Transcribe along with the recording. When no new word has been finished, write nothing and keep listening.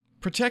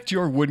Protect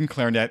your wooden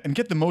clarinet and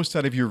get the most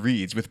out of your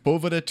reeds with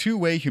Boveda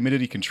two-way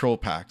humidity control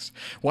packs.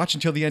 Watch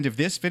until the end of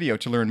this video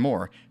to learn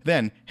more.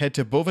 Then head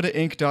to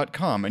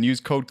bovedainc.com and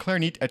use code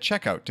CLARINET at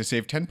checkout to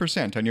save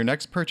 10% on your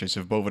next purchase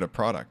of Boveda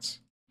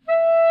products.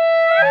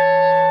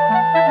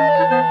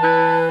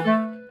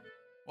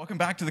 Welcome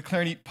back to the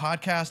Clarinet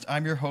Podcast.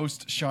 I'm your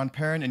host, Sean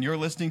Perrin, and you're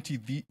listening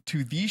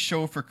to the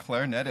show for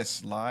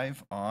clarinetists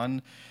live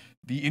on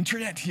the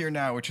internet here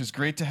now, which is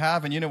great to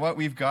have. And you know what?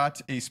 We've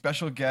got a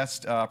special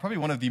guest, probably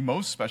one of the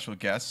most special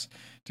guests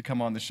to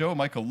come on the show,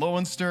 Michael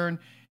Lowenstern.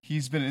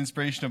 He's been an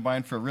inspiration of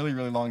mine for a really,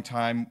 really long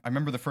time. I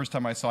remember the first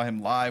time I saw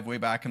him live way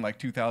back in like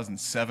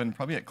 2007,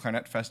 probably at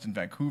Clarinet Fest in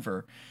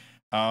Vancouver.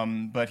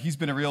 But he's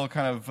been a real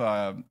kind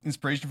of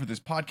inspiration for this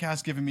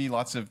podcast, giving me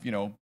lots of,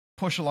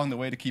 push along the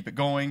way to keep it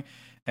going.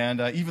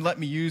 And even let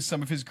me use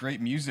some of his great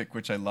music,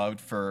 which I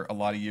loved for a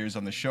lot of years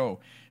on the show.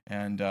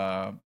 And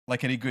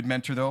like any good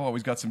mentor, though,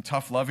 always got some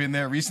tough love in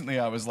there. Recently,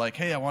 I was like,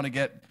 hey, I want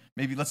to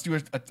let's do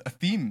a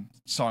theme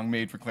song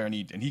made for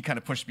clarinet. And he kind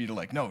of pushed me to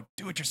like, no,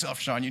 do it yourself,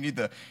 Sean. You need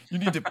to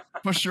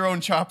push your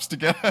own chops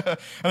together.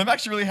 And I'm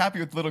actually really happy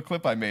with the little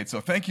clip I made. So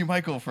thank you,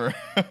 Michael, for...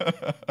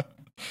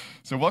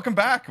 So welcome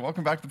back.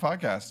 Welcome back to the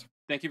podcast.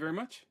 Thank you very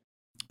much.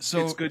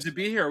 So it's good to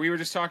be here. We were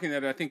just talking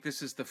that I think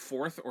this is the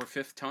 4th or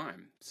 5th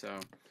time. So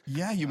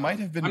yeah, you might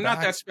have been. I'm back.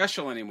 not that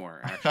special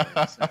anymore,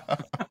 actually. So.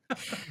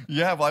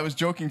 Yeah, well, I was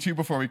joking too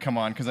before we come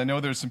on because I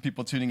know there's some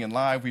people tuning in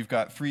live. We've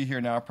got 3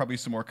 here now, probably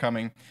some more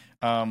coming.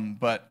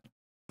 But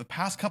the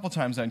past couple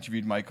times I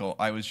interviewed Michael,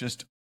 I was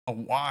just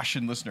awash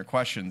in listener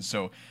questions.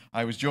 So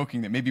I was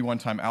joking that maybe one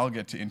time I'll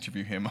get to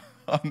interview him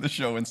on the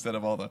show instead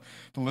of all the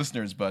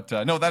listeners. But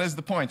no, that is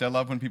the point. I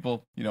love when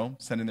people,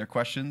 send in their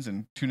questions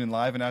and tune in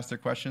live and ask their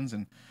questions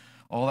and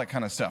all that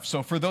kind of stuff.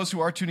 So for those who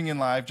are tuning in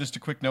live, just a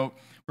quick note,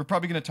 we're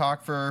probably going to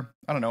talk for,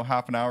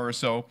 half an hour or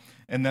so,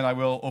 and then I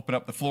will open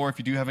up the floor if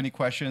you do have any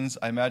questions.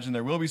 I imagine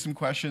there will be some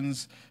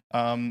questions,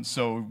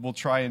 so we'll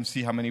try and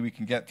see how many we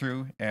can get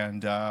through,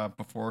 and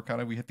before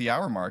kind of we hit the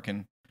hour mark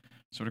and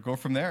sort of go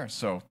from there.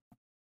 So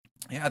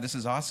yeah, this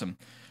is awesome.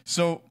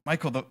 So,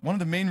 Michael, one of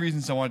the main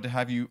reasons I wanted to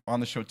have you on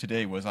the show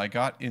today was I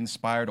got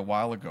inspired a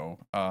while ago.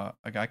 A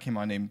guy came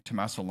on named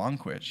Tommaso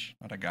Lonquich,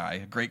 not a guy,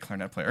 a great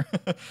clarinet player.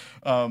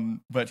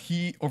 But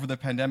he, over the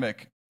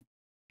pandemic,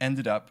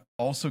 ended up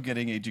also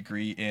getting a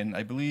degree in,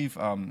 I believe,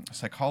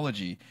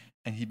 psychology,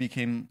 and he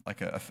became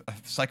like a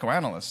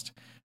psychoanalyst,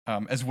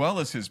 as well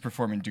as his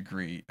performing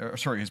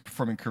his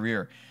performing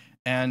career.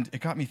 And it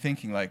got me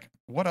thinking, like,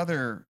 what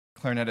other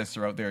clarinetists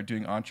are out there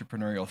doing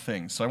entrepreneurial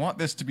things? So I want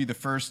this to be the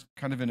first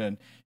kind of in an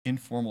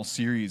informal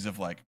series of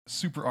like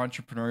super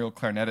entrepreneurial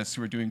clarinetists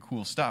who are doing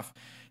cool stuff.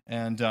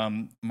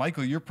 And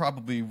Michael, you're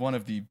probably one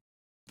of the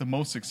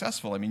most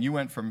successful. I mean, you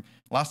went from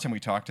last time we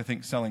talked, I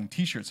think, selling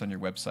t-shirts on your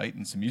website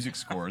and some music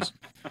scores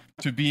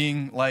to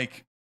being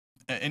like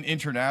an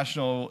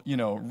international,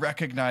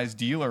 recognized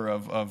dealer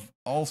of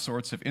all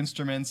sorts of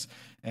instruments,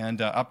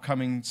 and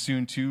upcoming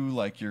soon too,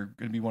 like you're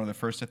going to be one of the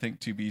first, I think,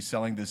 to be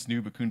selling this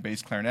new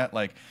Bakun-based clarinet.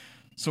 Like,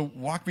 so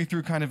walk me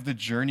through kind of the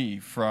journey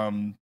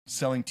from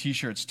selling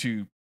t-shirts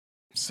to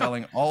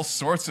selling all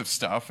sorts of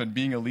stuff and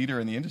being a leader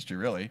in the industry,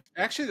 really.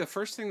 Actually, the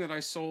first thing that I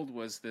sold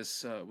was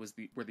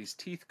these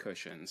teeth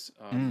cushions.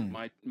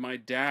 My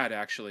dad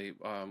actually,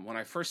 when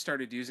I first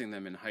started using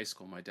them in high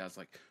school, my dad's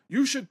like,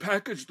 "You should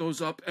package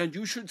those up and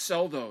you should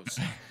sell those."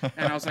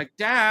 And I was like,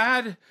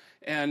 "Dad,"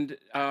 and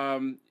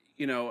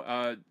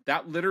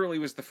that literally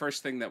was the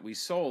first thing that we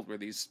sold, were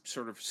these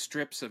sort of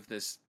strips of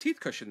this teeth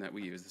cushion that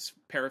we use, this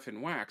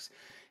paraffin wax.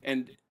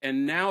 And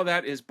now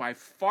that is by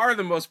far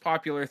the most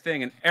popular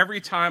thing. And every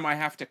time I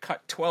have to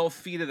cut 12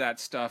 feet of that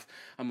stuff,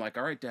 I'm like,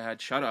 all right,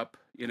 Dad, shut up.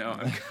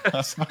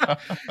 Because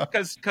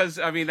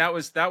I mean, that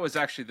was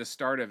actually the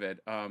start of it.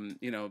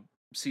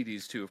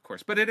 CDs too, of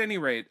course. But at any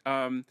rate,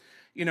 it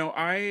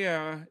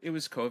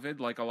was COVID.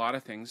 Like a lot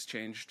of things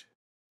changed,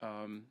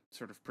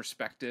 sort of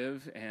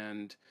perspective,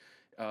 and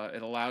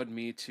it allowed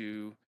me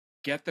to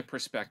get the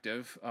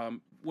perspective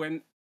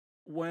when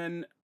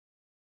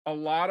a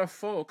lot of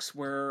folks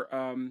were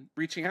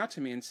reaching out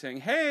to me and saying,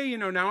 hey,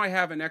 now I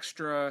have an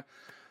extra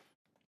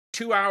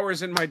 2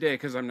 hours in my day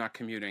because I'm not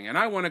commuting, and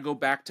I want to go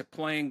back to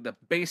playing the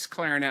bass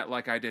clarinet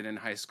like I did in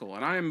high school,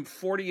 and I'm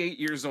 48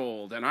 years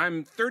old, and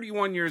I'm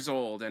 31 years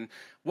old, and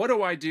what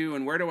do I do,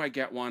 and where do I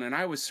get one? And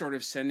I was sort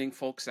of sending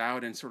folks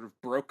out and sort of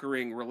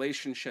brokering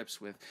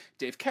relationships with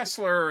Dave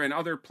Kessler and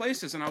other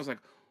places, and I was like,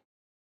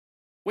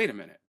 wait a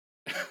minute.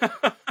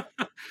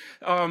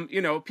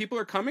 People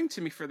are coming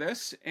to me for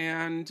this,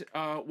 and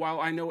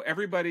while I know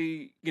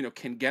everybody,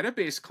 can get a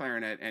bass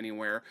clarinet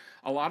anywhere,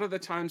 a lot of the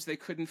times they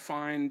couldn't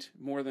find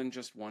more than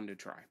just one to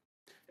try.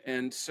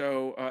 And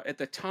so at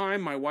the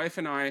time, my wife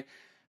and I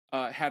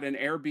had an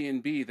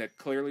Airbnb that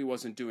clearly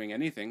wasn't doing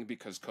anything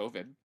because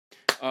COVID.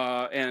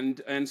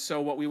 And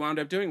so what we wound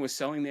up doing was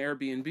selling the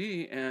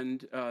Airbnb,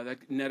 and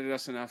that netted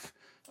us enough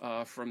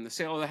from the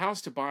sale of the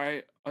house to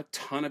buy a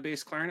ton of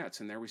bass clarinets,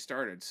 and there we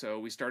started. So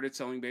we started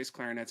selling bass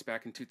clarinets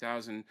back in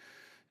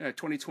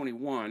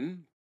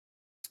 2021,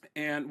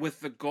 and with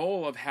the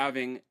goal of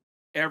having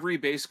every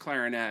bass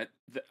clarinet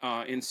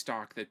in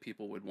stock that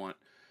people would want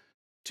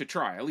to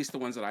try, at least the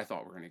ones that I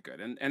thought were any good.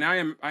 And I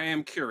am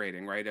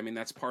curating, right? I mean,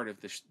 that's part of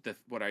the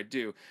what I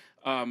do.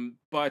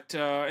 But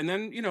and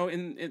then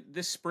in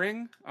this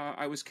spring,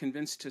 I was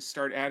convinced to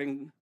start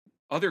adding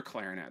other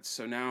clarinets.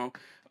 So now,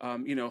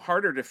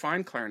 harder to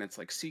find clarinets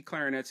like C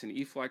clarinets and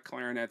E flat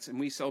clarinets, and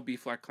we sell B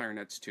flat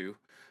clarinets too.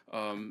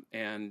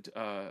 And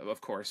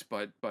of course,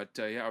 but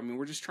yeah, I mean,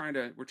 we're trying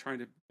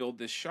to build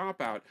this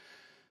shop out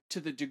to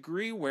the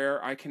degree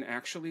where I can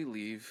actually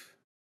leave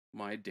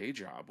my day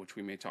job, which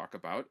we may talk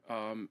about,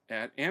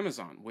 at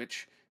Amazon,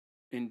 which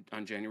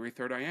on January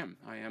 3rd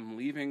I am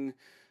leaving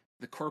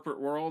the corporate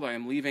world. I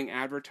am leaving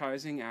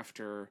advertising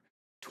after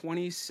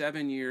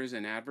 27 years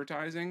in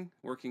advertising,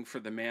 working for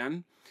the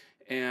man,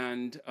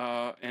 and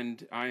I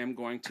am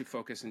going to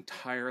focus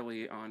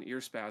entirely on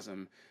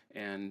Earspasm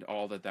and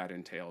all that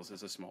entails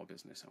as a small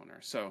business owner.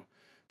 So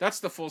that's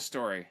the full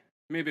story.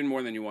 Maybe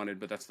more than you wanted,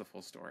 but that's the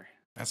full story.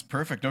 That's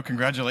perfect. No,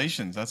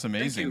 congratulations. That's Thank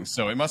amazing. you.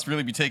 So it must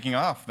really be taking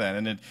off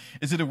then. And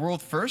is it a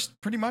world first,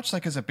 pretty much,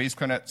 like as a bass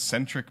clarinet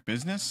centric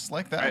business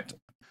like that?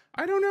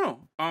 I don't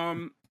know.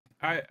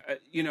 I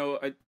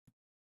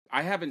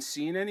haven't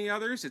seen any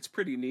others. It's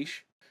pretty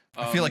niche.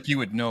 I feel like you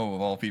would know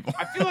of all people.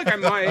 I feel like I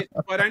might,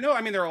 but I know.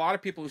 I mean, there are a lot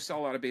of people who sell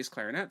a lot of bass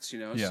clarinets.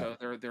 Yeah. So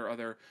there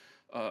are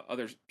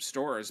other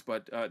stores,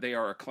 but they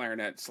are a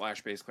clarinet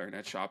 / bass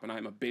clarinet shop, and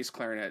I'm a bass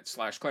clarinet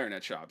 /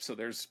 clarinet shop. So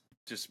there's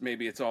just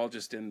maybe it's all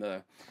just in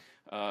the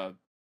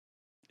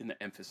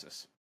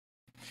emphasis.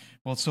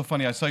 Well, it's so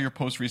funny. I saw your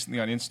post recently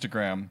on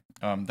Instagram,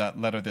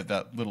 that letter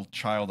that little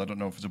child, I don't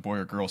know if it's a boy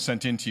or girl,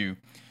 sent into you.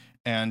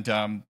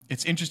 And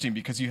it's interesting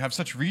because you have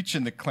such reach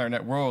in the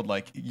clarinet world.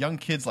 Like young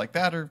kids like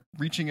that are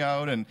reaching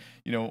out, and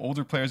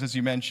older players, as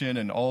you mentioned,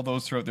 and all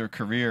those throughout their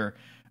career.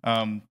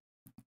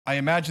 I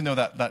imagine though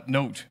that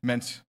note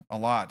meant a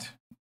lot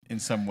in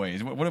some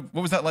ways. What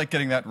was that like,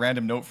 getting that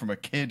random note from a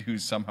kid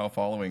who's somehow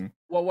following?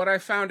 Well, what I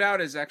found out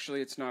is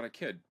actually it's not a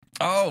kid.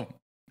 Oh.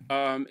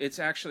 It's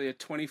actually a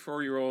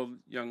 24-year-old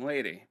young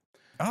lady.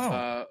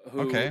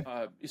 Who okay.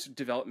 Is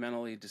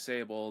developmentally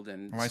disabled,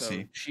 and I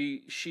see.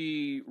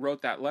 She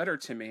wrote that letter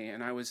to me,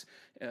 and I was,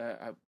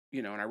 and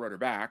I wrote her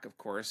back, of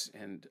course,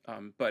 and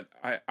but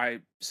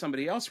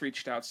somebody else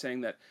reached out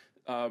saying that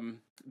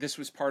this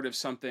was part of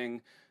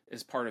something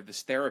as part of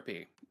this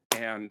therapy,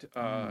 and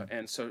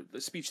so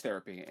the speech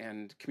therapy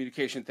and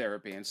communication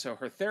therapy, and so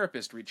her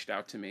therapist reached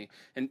out to me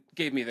and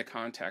gave me the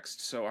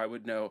context so I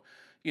would know,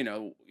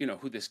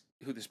 who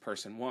this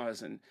person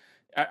was. And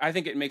I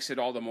think it makes it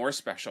all the more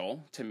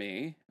special to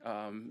me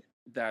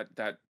that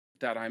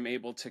I'm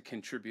able to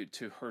contribute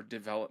to her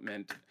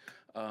development,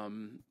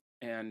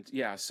 and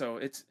yeah, so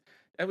it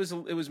was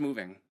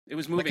moving. It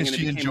was moving, and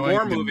it became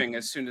more moving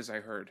as soon as I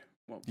heard.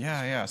 Well,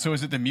 yeah. So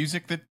is it the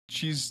music that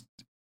she's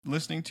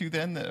listening to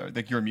then,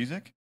 like your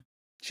music?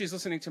 She's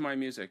listening to my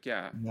music.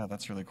 Yeah. Yeah,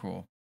 that's really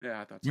cool.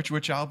 Yeah, that's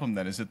which album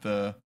then? Is it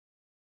the?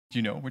 Do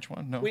you know which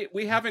one? No.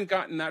 We haven't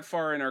gotten that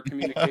far in our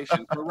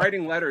communication. We're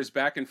writing letters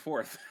back and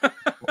forth.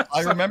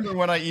 I remember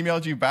when I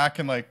emailed you back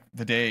in like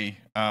the day,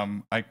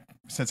 I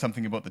said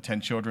something about the 10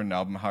 Children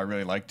album, how I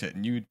really liked it.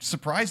 And you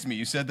surprised me.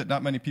 You said that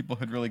not many people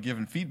had really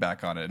given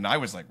feedback on it. And I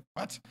was like,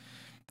 what?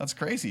 That's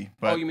crazy.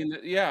 But you mean,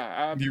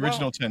 the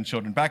original 10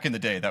 Children back in the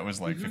day, that was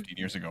like 15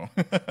 years ago.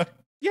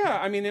 Yeah,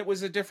 I mean, it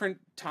was a different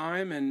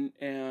time,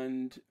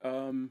 and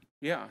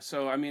yeah.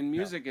 So I mean,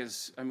 music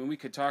is. I mean, we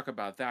could talk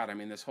about that. I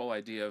mean, this whole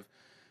idea of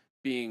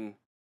being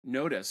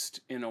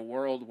noticed in a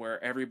world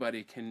where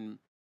everybody can.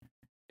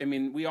 I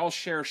mean, we all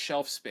share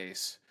shelf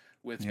space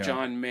with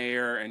John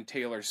Mayer and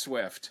Taylor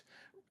Swift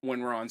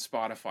when we're on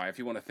Spotify, if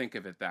you want to think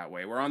of it that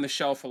way. We're on the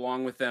shelf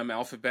along with them,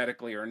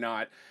 alphabetically or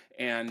not,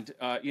 and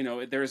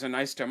there's a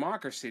nice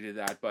democracy to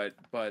that, but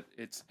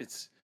it's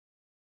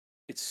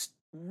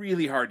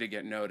really hard to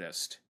get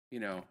noticed,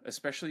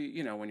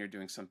 especially when you're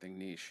doing something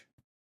niche.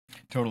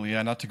 Totally,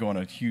 yeah. Not to go on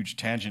a huge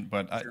tangent,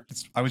 but Sure.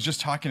 I was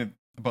just talking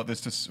about this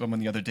to someone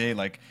the other day.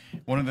 Like,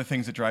 one of the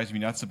things that drives me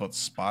nuts about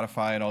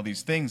Spotify and all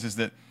these things is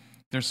that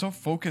they're so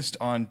focused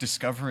on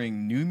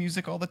discovering new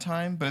music all the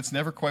time, but it's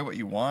never quite what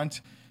you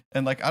want.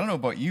 And like, I don't know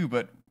about you,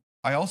 but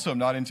I also am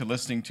not into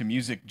listening to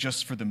music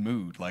just for the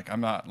mood. Like,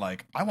 I'm not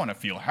like, I want to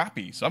feel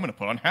happy, so I'm going to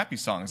put on happy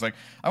songs. Like,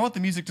 I want the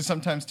music to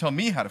sometimes tell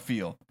me how to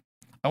feel.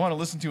 I want to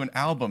listen to an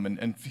album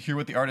and hear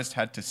what the artist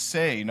had to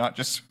say, not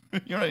just, you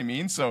know what I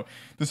mean? So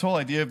this whole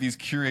idea of these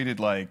curated,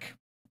 like,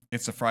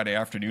 it's a Friday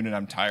afternoon and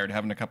I'm tired,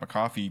 having a cup of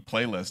coffee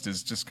playlist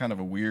is just kind of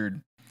a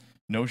weird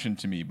notion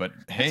to me. But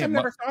hey, I've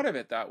never thought of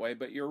it that way,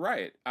 but you're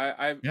right.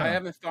 I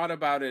haven't thought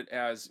about it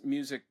as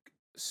music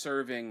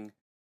serving.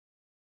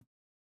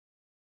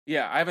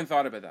 Yeah, I haven't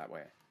thought of it that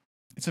way.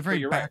 It's a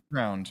very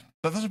background.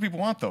 Right. That's what people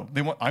want, though.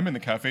 I'm in the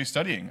cafe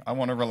studying. I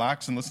want to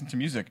relax and listen to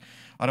music.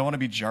 I don't want to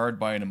be jarred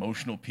by an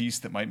emotional piece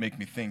that might make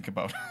me think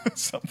about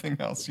something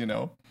else,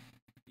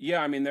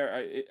 Yeah, I mean,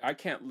 I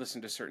can't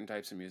listen to certain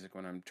types of music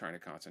when I'm trying to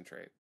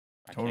concentrate.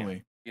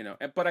 Totally.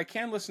 But I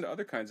can listen to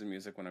other kinds of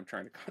music when I'm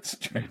trying to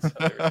concentrate.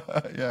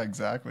 Yeah,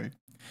 exactly.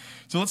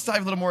 So let's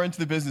dive a little more into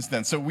the business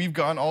then. So we've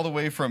gone all the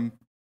way from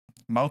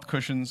mouth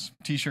cushions,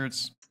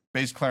 t-shirts,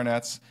 bass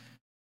clarinets.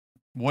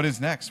 What is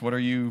next? What are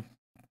you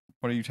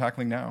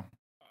tackling now?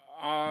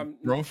 Um,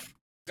 Growth?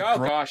 oh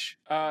Growth? gosh,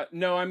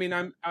 no, I mean,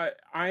 I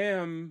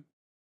am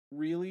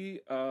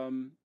really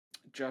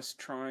just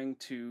trying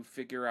to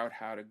figure out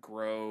how to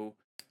grow.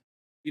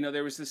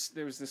 There was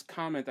this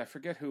comment, I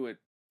forget who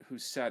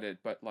said it,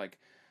 but like,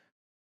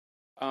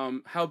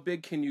 how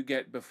big can you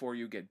get before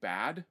you get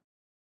bad?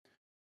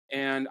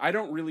 And I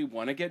don't really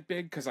want to get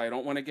big because I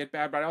don't want to get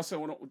bad, but I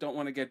also don't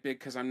want to get big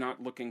because I'm not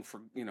looking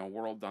for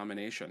world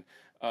domination.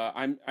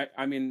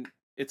 I mean,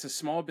 it's a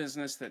small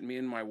business that me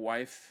and my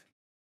wife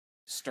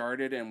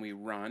started and we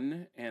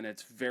run, and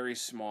it's very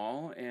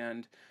small.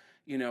 And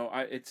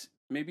it's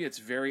maybe it's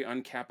very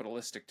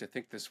uncapitalistic to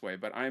think this way,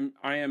 but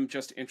I am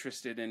just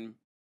interested in,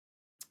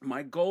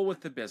 my goal with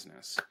the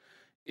business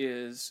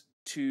is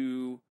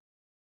to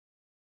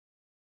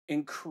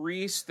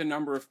increase the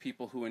number of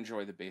people who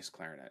enjoy the bass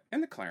clarinet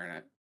and the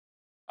clarinet,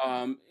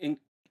 in,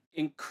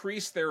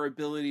 increase their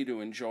ability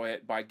to enjoy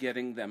it by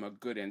getting them a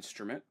good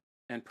instrument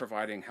and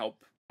providing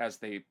help as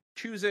they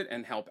choose it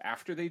and help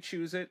after they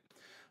choose it.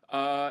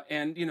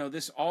 And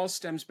this all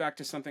stems back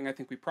to something I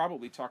think we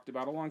probably talked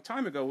about a long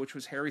time ago, which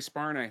was Harry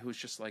Sparnay, who's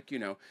just like,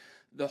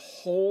 the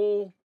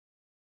whole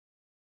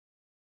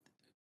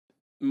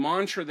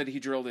mantra that he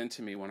drilled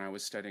into me when I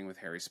was studying with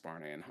Harry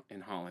Sparnay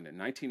in Holland in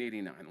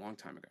 1989, a long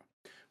time ago,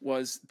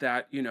 was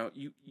that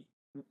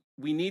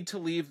we need to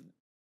leave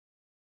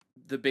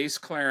the bass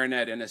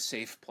clarinet in a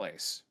safe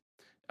place.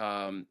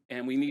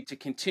 And we need to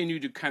continue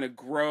to kind of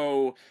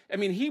grow. I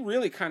mean, he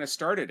really kind of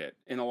started it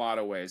in a lot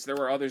of ways. There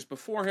were others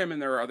before him,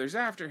 and there were others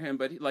after him,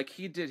 but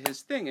he did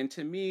his thing. And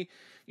to me,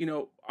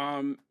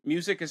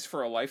 music is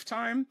for a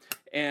lifetime,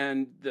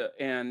 and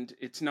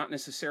it's not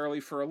necessarily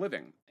for a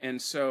living. And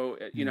so,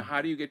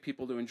 how do you get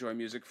people to enjoy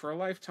music for a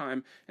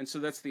lifetime? And so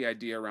that's the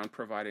idea around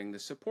providing the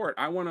support.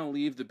 I want to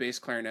leave the bass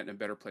clarinet in a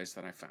better place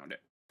than I found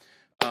it.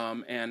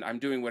 And I'm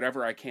doing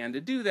whatever I can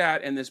to do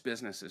that, and this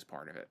business is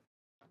part of it.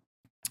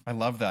 I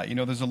love that.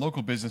 There's a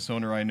local business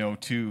owner I know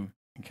too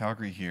in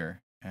Calgary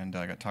here, and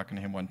I got talking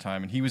to him one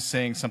time, and he was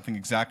saying something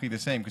exactly the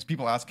same because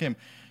people ask him,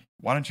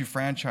 "Why don't you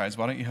franchise?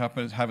 Why don't you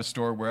have a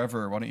store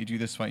wherever? Why don't you do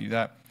this? Why don't you do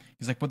that?"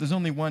 He's like, "But there's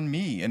only one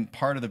me, and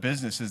part of the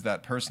business is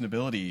that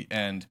personability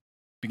and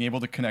being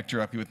able to connect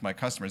directly with my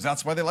customers.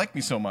 That's why they like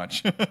me so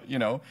much."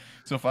 So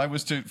if I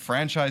was to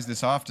franchise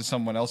this off to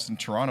someone else in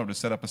Toronto to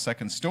set up a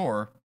second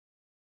store,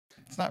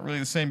 it's not really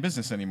the same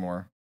business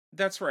anymore.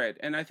 That's right,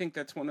 and I think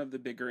that's one of the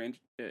bigger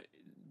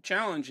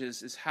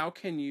challenges is how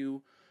can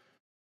you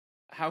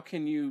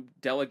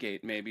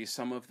delegate maybe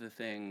some of the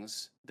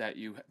things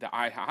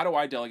how do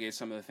I delegate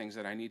some of the things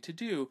that I need to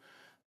do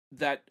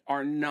that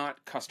are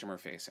not customer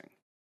facing,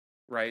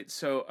 right?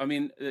 So I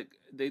mean,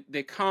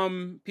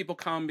 people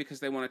come because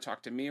they want to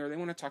talk to me or they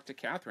want to talk to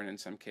Catherine in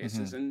some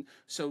cases, and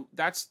so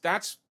that's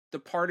the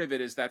part of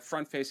it, is that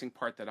front facing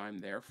part that I'm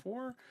there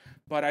for,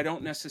 but I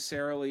don't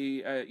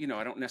necessarily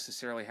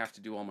have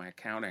to do all my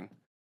accounting,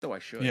 though I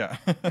should. Yeah.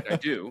 I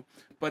do,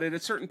 but at a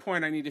certain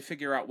point, I need to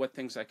figure out what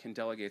things I can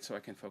delegate so I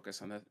can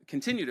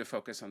continue to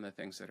focus on the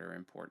things that are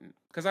important,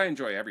 because I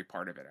enjoy every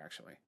part of it,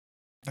 actually.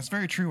 That's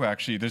very true,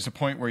 actually. There's a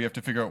point where you have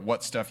to figure out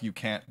what stuff you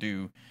can't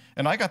do.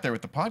 And I got there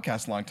with the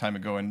podcast a long time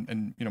ago,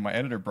 and my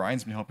editor,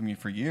 Brian's been helping me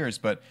for years,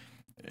 but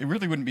it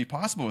really wouldn't be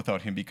possible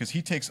without him because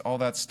he takes all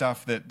that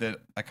stuff that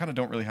I kind of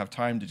don't really have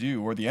time to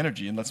do or the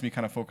energy and lets me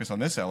kind of focus on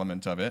this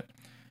element of it.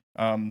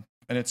 And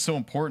it's so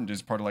important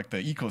as part of like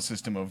the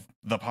ecosystem of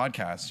the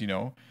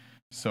podcast.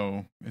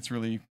 So it's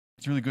really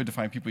good to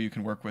find people you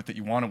can work with that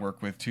you want to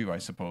work with too, I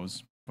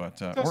suppose.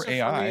 But or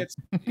AI.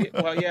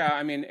 Well, yeah,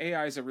 I mean,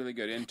 AI is a really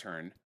good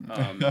intern,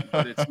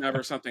 but it's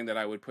never something that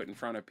I would put in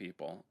front of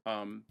people.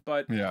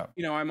 But Yeah.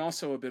 I'm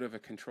also a bit of a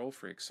control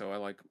freak, so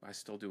I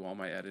still do all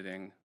my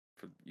editing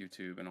for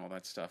YouTube and all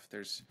that stuff.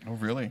 Oh,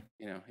 really?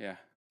 Yeah,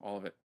 all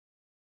of it.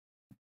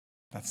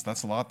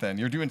 That's a lot then.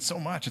 You're doing so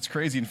much. It's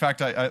crazy. In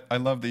fact, I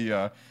love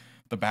the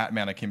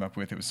Batman I came up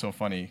with. It was so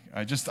funny.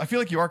 I feel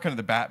like you are kind of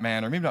the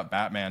Batman, or maybe not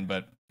Batman,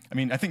 but I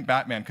mean, I think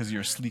Batman because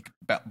you're a sleek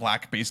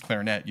black bass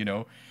clarinet,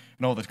 and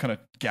all the kind of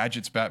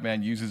gadgets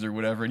Batman uses or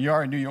whatever. And you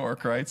are in New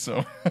York, right?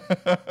 So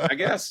I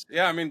guess,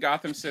 yeah. I'm in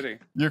Gotham City.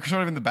 You're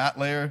sort of in the bat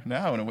layer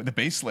now, and the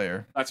bass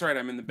layer. That's right.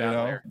 I'm in the bat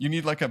layer. You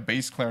need like a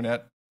bass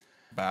clarinet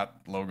bat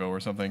logo or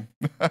something.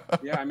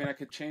 Yeah, I mean, I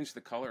could change the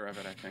color of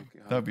it, I think.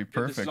 That'd be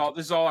perfect.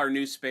 This is all our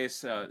new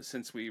space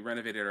since we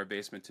renovated our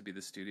basement to be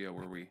the studio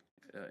where we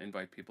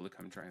invite people to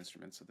come try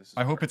instruments. So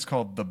I hope it's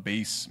called The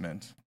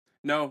Basement.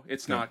 No,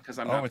 it's not, because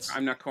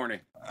I'm not corny.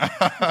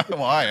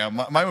 Well, I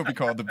am. Mine would be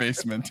called The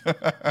Basement.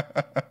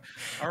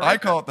 I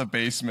call it The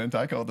Basement.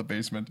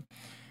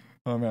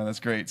 Oh man, that's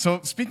great. So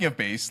speaking of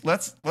bass,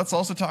 let's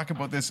also talk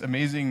about this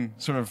amazing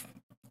sort of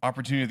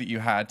opportunity that you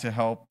had to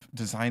help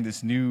design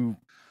this new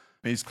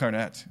bass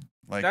clarinet.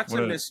 Like, that's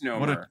a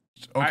misnomer.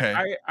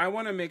 Okay. I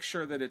want to make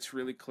sure that it's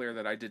really clear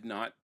that I did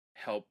not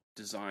help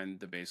design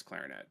the bass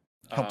clarinet.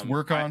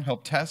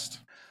 Help test.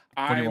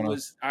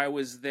 I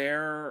was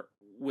there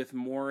with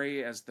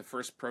Maury as the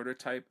first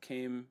prototype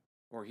came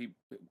or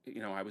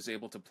I was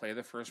able to play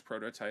the first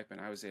prototype, and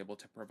I was able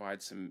to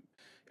provide some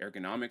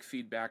ergonomic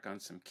feedback on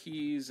some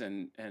keys,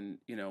 and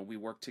we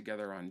worked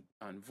together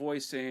on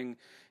voicing,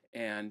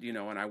 and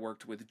I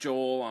worked with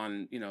Joel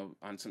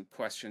on some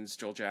questions,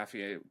 Joel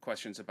Jaffe,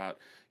 questions about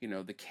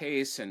the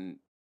case, and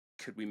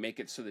could we make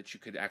it so that you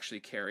could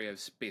actually carry a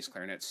bass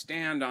clarinet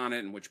stand on it,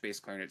 and which bass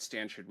clarinet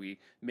stand should we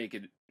make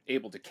it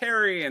able to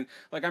carry, and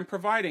like I'm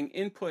providing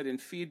input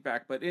and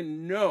feedback, but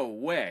in no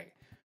way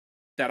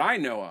that I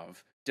know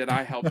of did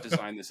I help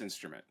design this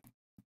instrument.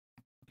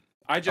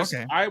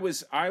 Okay. I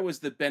was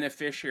the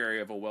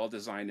beneficiary of a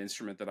well-designed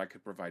instrument that I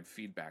could provide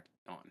feedback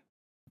on.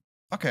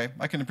 Okay,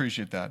 I can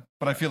appreciate that,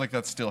 but I feel like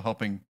that's still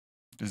helping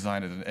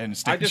design it and I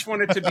stage. just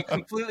wanted to be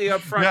completely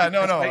upfront. Yeah,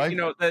 no,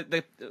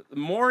 The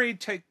Maury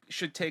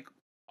should take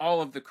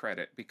all of the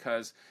credit,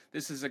 because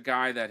this is a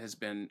guy that has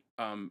been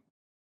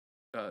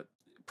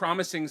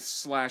promising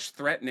 /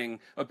 threatening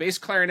a bass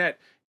clarinet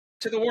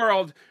to the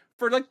world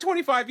for like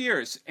 25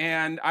 years,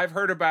 and I've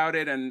heard about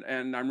it,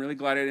 and I'm really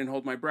glad I didn't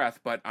hold my breath,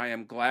 but I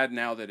am glad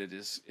now that it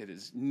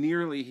is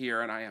nearly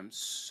here, and I am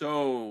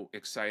so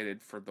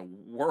excited for the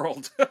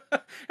world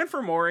and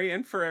for Maury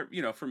and for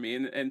for me,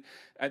 and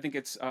I think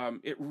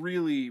it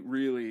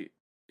really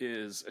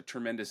is a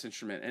tremendous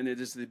instrument, and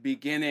it is the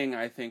beginning,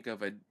 I think,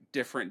 of a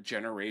different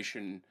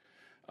generation.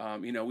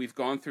 We've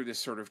gone through this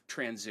sort of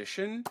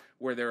transition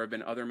where there have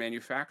been other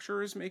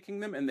manufacturers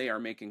making them, and they are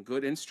making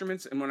good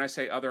instruments. And when I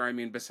say other, I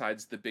mean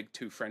besides the big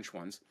two French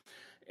ones,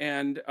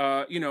 and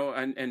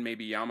and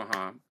maybe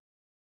Yamaha.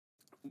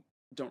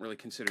 Don't really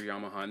consider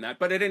Yamaha in that,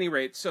 but at any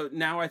rate, so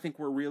now I think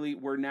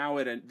we're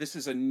now this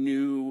is a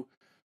new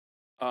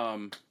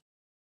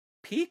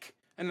peak,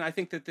 and I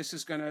think that this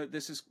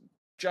is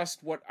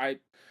just what I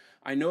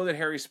know that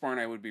Harry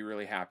Sparney would be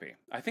really happy.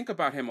 I think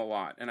about him a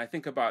lot, and I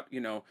think about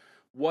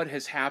what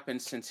has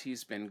happened since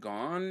he's been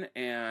gone,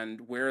 and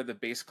where the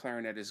bass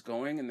clarinet is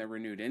going, and the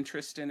renewed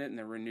interest in it, and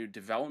the renewed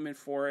development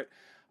for it.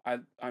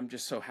 I'm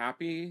just so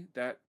happy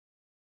that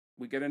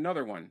we get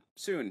another one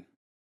soon.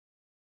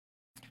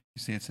 You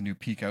say it's a new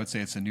peak. I would say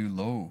it's a new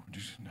low.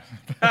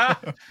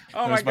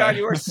 Oh my God,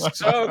 you are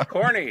so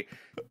corny.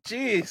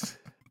 Jeez.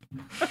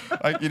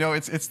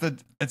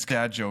 It's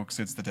dad jokes.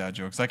 It's the dad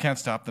jokes. I can't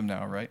stop them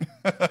now, right?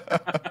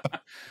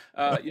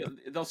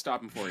 They'll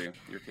stop them for you,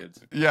 your kids.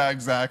 Yeah,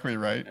 exactly,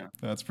 right. Yeah.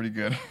 That's pretty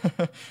good.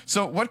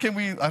 So I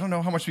don't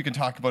know how much we can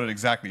talk about it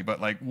exactly,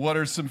 but like, what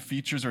are some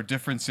features or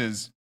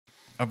differences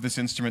of this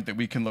instrument that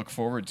we can look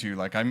forward to?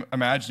 Like, I'm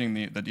imagining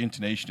the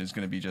intonation is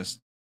going to be just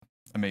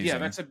amazing. Yeah,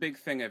 that's a big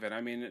thing of it.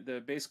 I mean,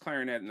 the bass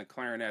clarinet and the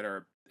clarinet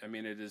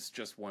it is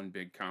just one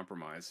big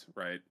compromise,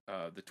 right?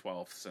 The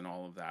 12ths and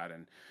all of that,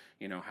 and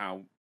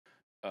how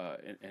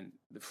and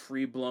the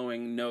free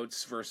blowing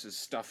notes versus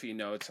stuffy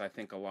notes. I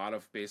think a lot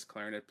of bass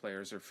clarinet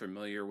players are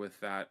familiar with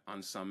that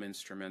on some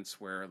instruments,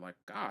 where like,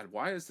 God,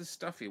 why is this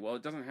stuffy? Well,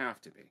 it doesn't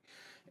have to be.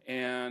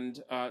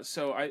 And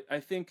so I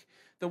think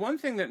the one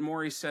thing that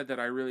Maury said that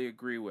I really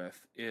agree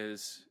with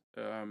is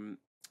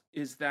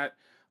that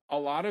a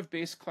lot of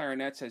bass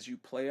clarinets, as you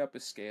play up a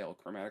scale,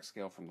 chromatic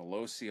scale from the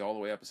low C all the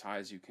way up as high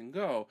as you can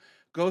go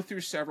through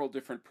several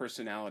different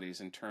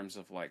personalities, in terms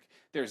of like,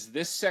 there's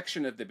this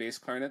section of the bass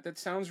clarinet that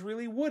sounds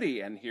really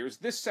woody, and here's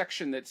this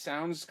section that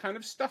sounds kind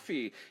of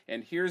stuffy,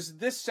 and here's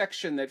this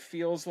section that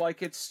feels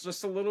like it's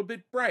just a little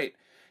bit bright.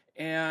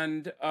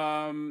 And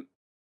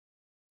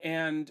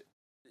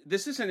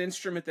this is an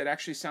instrument that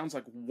actually sounds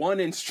like one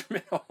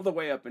instrument all the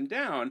way up and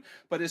down,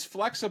 but is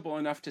flexible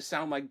enough to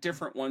sound like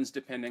different ones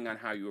depending on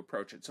how you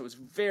approach it. So it's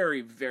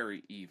very,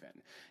 very even.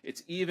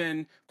 It's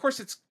even. Of course,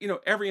 it's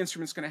every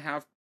instrument's going to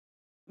have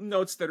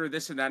notes that are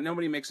this and that.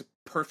 Nobody makes a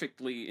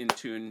perfectly in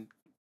tune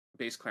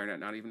bass clarinet,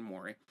 not even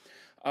Maury.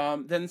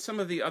 Then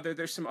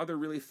there's some other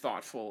really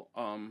thoughtful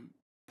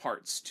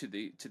parts to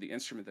the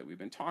instrument that we've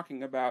been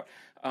talking about,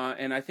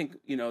 and I think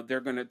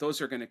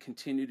those are gonna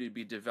continue to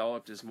be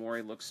developed as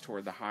Maury looks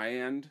toward the high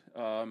end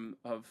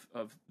of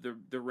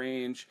the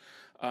range.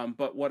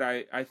 But what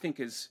I think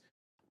is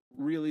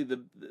really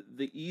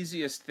the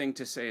easiest thing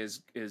to say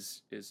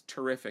is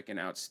terrific and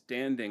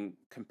outstanding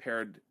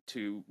compared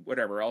to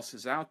whatever else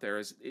is out there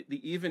is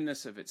the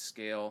evenness of its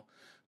scale,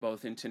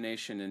 both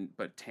intonation and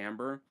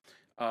timbre.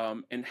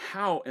 And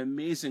how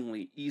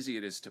amazingly easy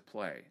it is to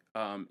play.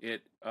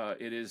 It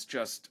is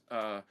just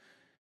a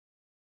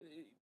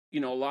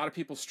lot of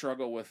people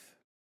struggle with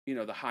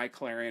the high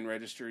clarion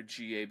register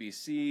G A B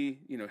C.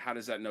 How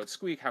does that note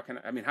squeak? How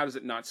does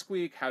it not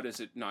squeak? How does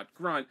it not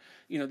grunt?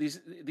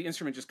 The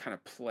instrument just kind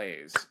of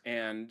plays,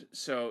 and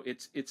so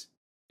it's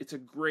a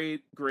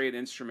great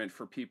instrument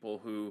for people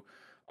who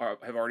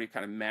have already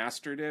kind of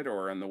mastered it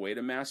or are on the way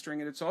to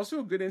mastering it. It's also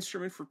a good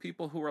instrument for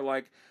people who are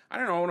like, I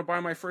don't know, I want to buy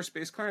my first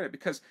bass clarinet,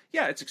 because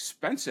yeah, it's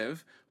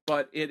expensive,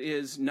 but it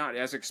is not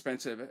as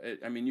expensive.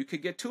 I mean, you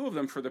could get two of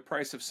them for the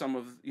price of some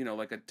of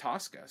like a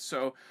Tosca.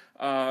 So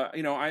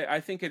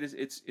I think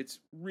it's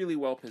really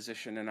well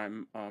positioned, and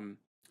I'm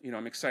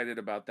excited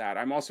about that.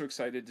 I'm also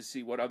excited to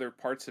see what other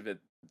parts of it,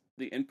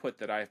 the input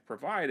that I've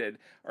provided,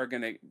 are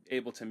going to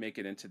able to make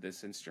it into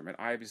this instrument.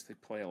 I obviously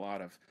play a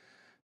lot of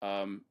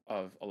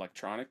of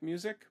electronic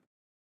music,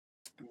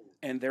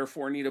 and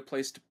therefore need a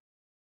place to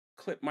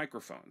clip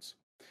microphones.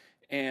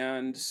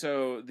 And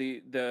so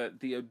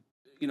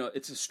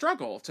it's a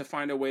struggle to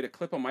find a way to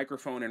clip a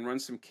microphone and run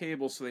some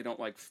cables so they don't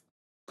like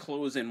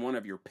close in one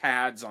of your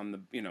pads on the,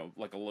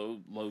 like a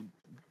low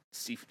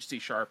C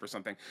sharp or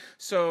something.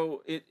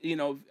 So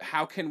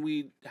how can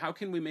we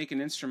make an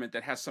instrument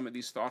that has some of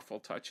these thoughtful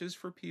touches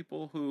for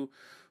people who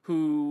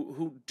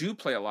do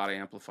play a lot of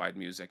amplified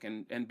music,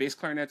 and bass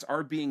clarinets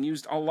are being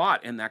used a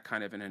lot in that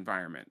kind of an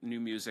environment, new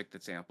music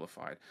that's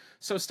amplified.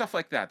 So stuff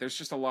like that. There's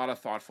just a lot of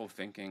thoughtful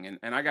thinking,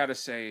 and I got to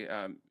say,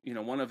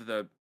 one of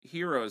the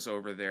heroes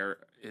over there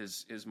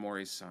is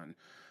Maury's son,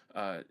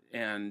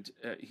 and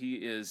he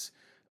is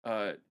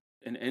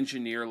an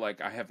engineer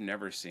like I have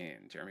never seen.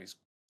 Jeremy's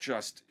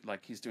just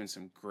like, he's doing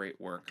some great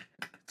work.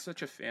 It's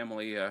such a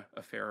family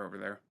affair over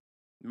there.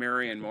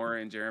 Mary and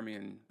Maury and Jeremy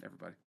and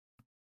everybody.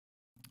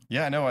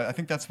 Yeah, no, I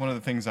think that's one of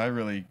the things I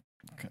really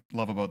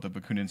love about the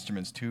Bakun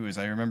Instruments too. Is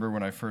I remember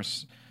when I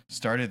first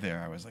started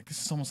there, I was like,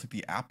 this is almost like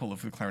the Apple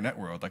of the clarinet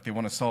world. Like they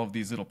want to solve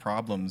these little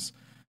problems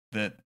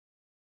that,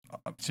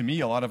 to me,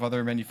 a lot of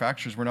other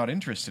manufacturers were not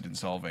interested in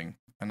solving.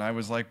 And I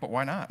was like, but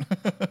why not?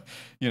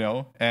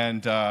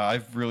 And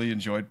I've really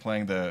enjoyed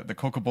playing the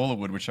Cocobolo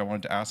wood, which I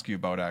wanted to ask you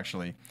about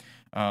actually.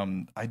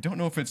 I don't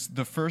know if it's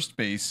the first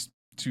bass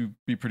to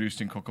be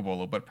produced in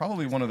Cocobolo, but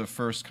probably one of the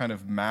first kind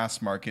of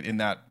mass market in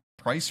that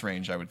price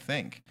range, I would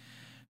think.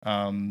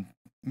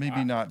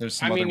 Maybe not. There's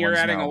some other you're ones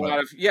adding now, a lot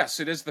of,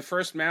 yes, it is the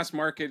first mass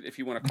market, if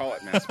you want to call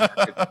it mass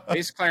market,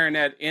 bass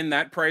clarinet in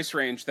that price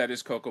range that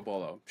is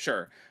Cocobolo.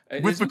 Sure.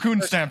 With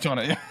Bakun stamped on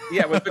it.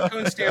 Yeah, with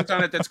Bakun stamped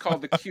on it, that's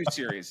called the Q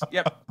series.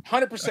 Yep,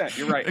 100%.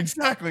 You're right.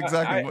 Exactly. What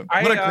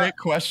a great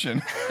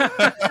question.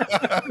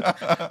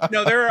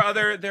 No, there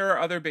are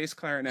other bass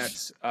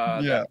clarinets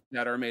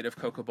that are made of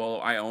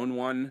Cocobolo. I own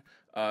one.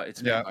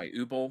 It's made by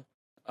Ubel.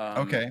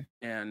 Okay.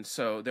 And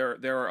so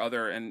there are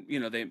other, and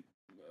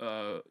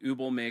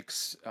Ubel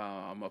makes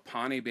a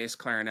Mopani bass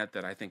clarinet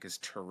that I think is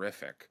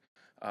terrific.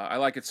 I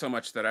like it so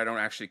much that I don't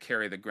actually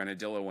carry the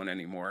Grenadilla one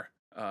anymore,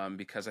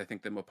 because I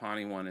think the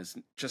Mopani one is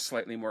just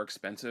slightly more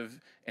expensive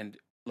and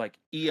like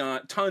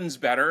tons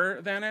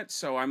better than it.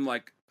 So I'm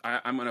like,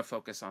 I'm going to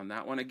focus on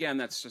that one. Again,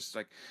 that's just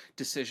like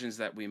decisions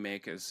that we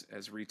make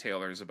as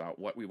retailers about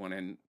what we want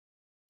to,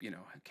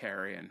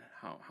 carry and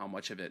how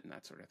much of it and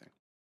that sort of thing.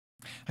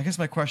 I guess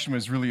my question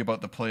was really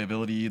about the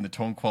playability and the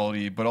tone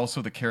quality, but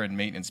also the care and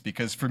maintenance.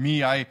 Because for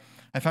me, I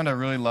found I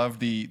really love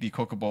the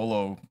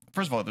Cocobolo.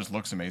 First of all, it just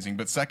looks amazing,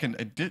 but second,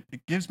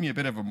 it gives me a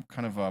bit of a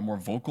kind of a more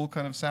vocal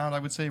kind of sound. I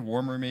would say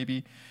warmer,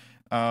 maybe.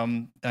 I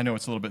know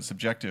it's a little bit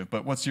subjective,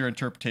 but what's your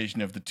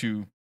interpretation of the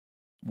two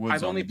woods?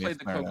 I've only played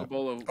the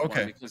Cocobolo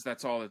one because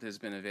that's all that has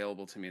been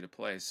available to me to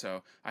play,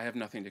 so I have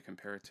nothing to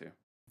compare it to.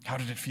 How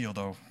did it feel,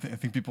 though? I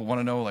think people want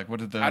to know, like,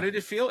 how did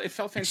it feel? It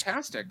felt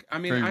fantastic. I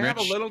mean,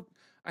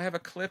 I have a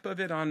clip of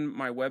it on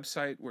my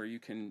website where you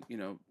can,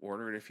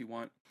 order it if you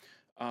want.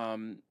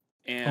 And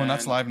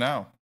that's live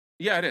now.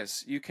 Yeah, it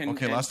is. You can.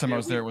 Okay, last time I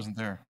was there, it wasn't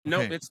there.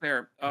 Nope, it's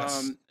there.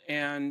 Yes.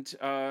 And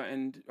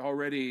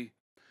already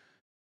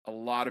a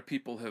lot of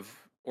people have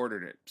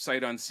ordered it,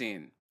 sight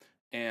unseen.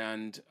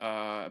 And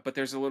but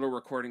there's a little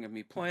recording of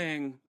me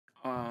playing,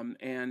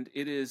 and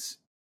it is,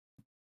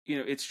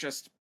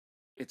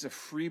 it's a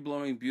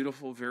free-blowing,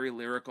 beautiful, very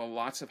lyrical,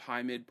 lots of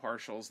high mid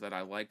partials that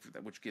I like,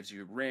 which gives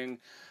you ring.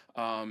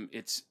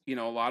 It's, a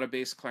lot of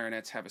bass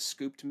clarinets have a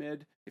scooped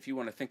mid. If you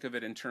want to think of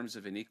it in terms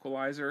of an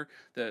equalizer,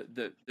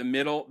 the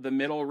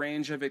middle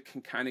range of it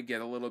can kind of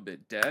get a little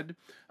bit dead.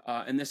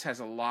 And this has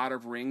a lot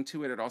of ring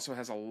to it. It also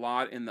has a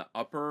lot in the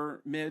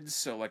upper mids,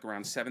 so like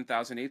around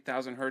 7,000,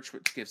 8,000 hertz,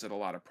 which gives it a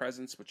lot of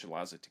presence, which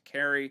allows it to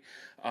carry.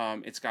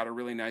 It's got a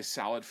really nice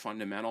solid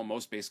fundamental.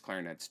 Most bass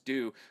clarinets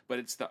do, but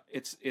it's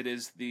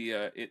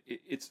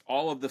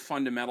all of the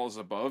fundamentals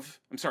above.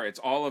 I'm sorry, it's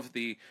all of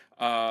the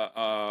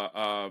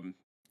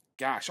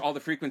all the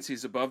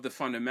frequencies above the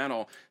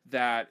fundamental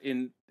that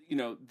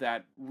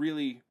that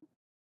really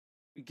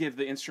give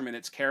the instrument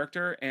its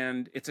character,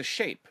 and it's a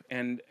shape,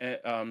 and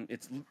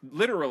it's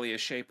literally a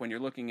shape when you're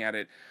looking at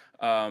it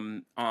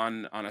on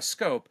a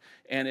scope,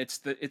 and it's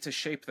a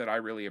shape that I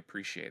really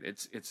appreciate.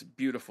 It's a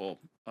beautiful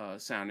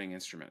sounding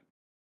instrument.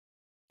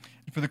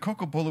 For the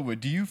Cocobolo wood,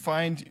 do you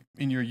find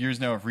in your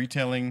years now of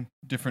retailing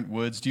different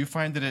woods, do you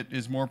find that it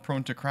is more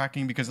prone to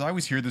cracking? Because I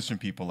always hear this from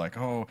people like,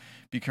 oh,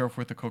 be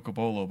careful with the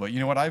Cocobolo. But you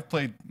know what? I've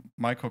played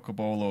my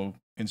Cocobolo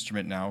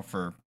instrument now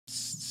for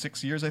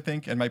 6 years, I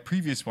think. And my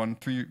previous one,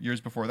 3 years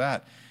before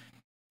that,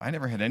 I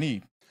never had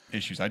any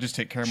issues. I just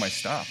take care of my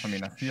stuff. I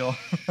mean, I feel...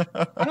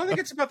 I don't think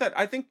it's about that.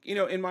 I think,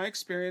 in my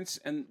experience,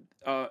 and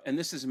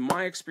this is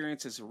my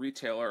experience as a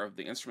retailer of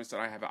the instruments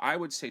that I have, I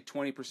would say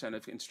 20%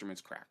 of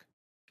instruments crack.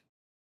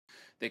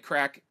 They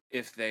crack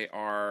if they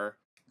are,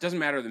 doesn't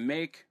matter the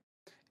make,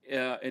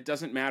 it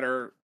doesn't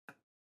matter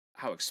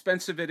how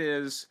expensive it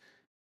is.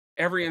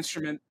 Every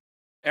instrument,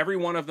 every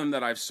one of them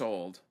that I've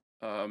sold,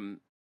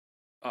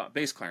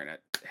 bass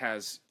clarinet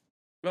has,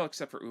 well,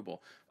 except for Ubel,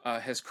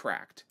 has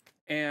cracked.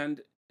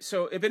 And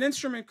so if an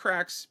instrument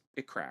cracks,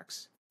 it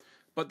cracks.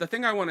 But the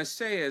thing I want to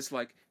say is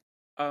like,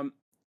 um,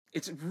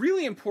 it's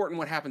really important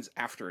what happens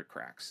after it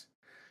cracks.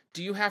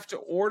 Do you have to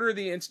order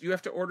you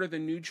have to order the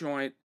new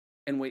joint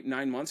and wait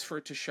 9 months for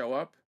it to show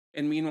up,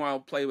 and meanwhile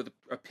play with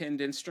a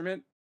pinned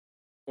instrument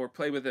or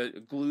play with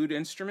a glued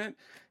instrument?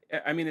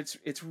 I mean,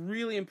 it's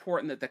really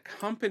important that the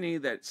company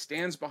that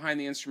stands behind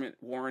the instrument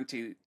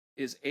warranty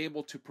is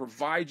able to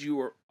provide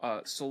you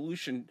a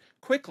solution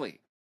quickly.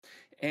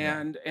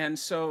 Yeah. And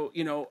so,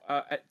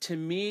 to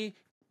me,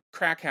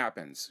 cracks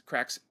happen,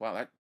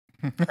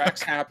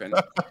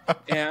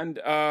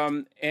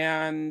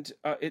 and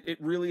it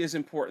really is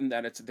important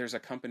that there's a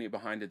company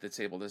behind it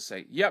that's able to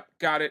say, yep,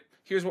 got it,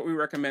 here's what we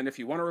recommend. If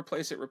you want to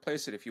replace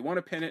it. If you want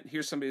to pin it,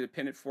 here's somebody to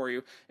pin it for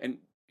you, and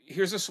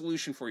here's a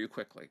solution for you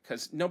quickly,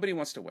 because nobody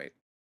wants to wait.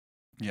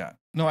 Yeah.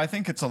 No, I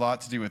think it's a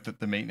lot to do with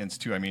the maintenance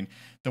too. I mean,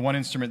 the one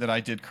instrument that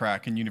I did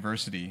crack in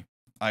university,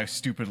 I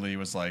stupidly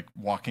was like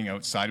walking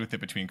outside with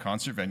it between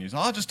concert venues.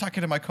 I'll just tuck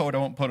it in my coat. I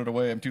won't put it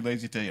away. I'm too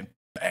lazy to. And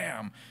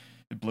bam,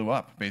 it blew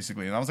up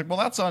basically. And I was like, well,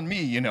 that's on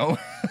me, you know.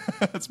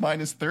 It's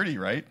 -30,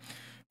 right?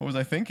 What was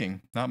I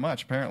thinking? Not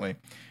much, apparently.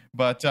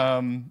 But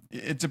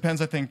it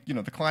depends, I think,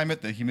 the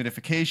climate, the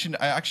humidification.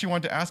 I actually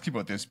wanted to ask you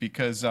about this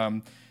because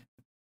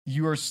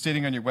you are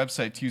stating on your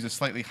website to use a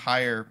slightly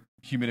higher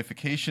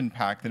humidification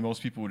pack than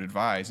most people would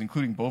advise,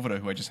 including Bovida,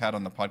 who I just had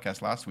on the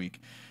podcast last week.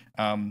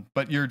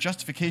 But your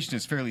justification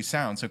is fairly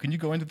sound. So can you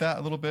go into that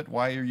a little bit?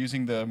 Why you're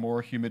using the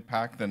more humid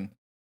pack than?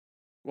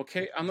 Well,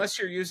 unless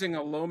you're using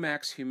a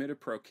Lomax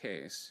HumidiPro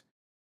case,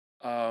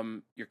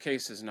 your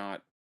case is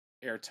not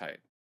airtight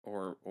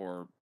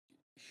or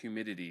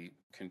humidity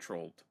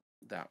controlled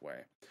that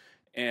way,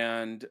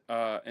 and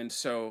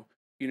so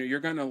you're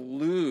going to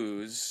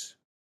lose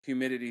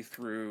humidity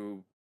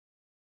through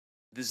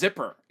the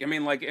zipper. I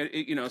mean, like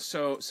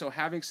so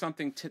having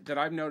something that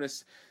I've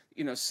noticed,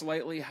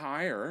 slightly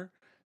higher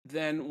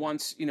than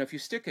once, if you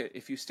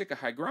stick a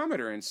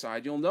hygrometer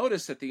inside, you'll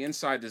notice that the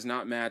inside does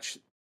not match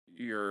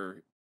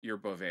your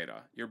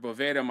Boveda. Your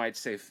Boveda might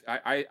say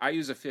I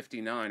use a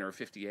 59 or a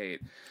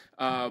 58,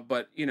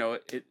 but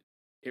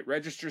it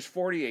registers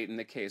 48 in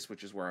the case,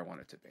 which is where I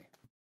want it to be.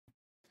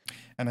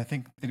 And I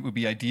think it would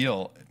be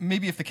ideal,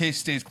 maybe if the case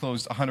stays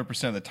closed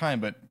 100% of the time,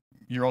 but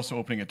you're also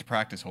opening it to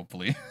practice,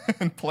 hopefully,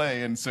 and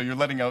play. And so you're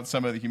letting out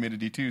some of the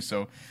humidity too.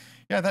 So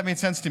yeah, that made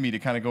sense to me to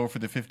kind of go for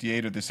the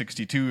 58 or the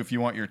 62 if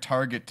you want your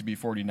target to be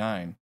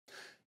 49.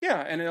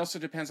 Yeah, and it also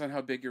depends on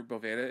how big your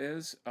Boveda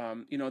is.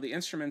 The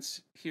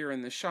instruments here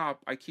in the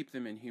shop, I keep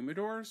them in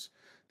humidors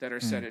that are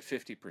set at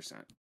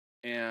 50%.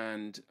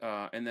 And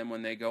then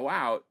when they go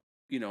out,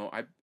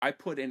 I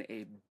put in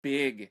a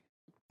big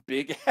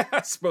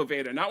ass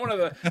Boveda, not one of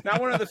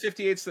the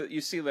 58s that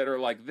you see that are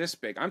like this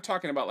big. I'm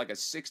talking about like a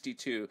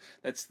 62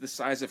 that's the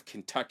size of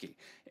Kentucky.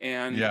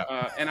 And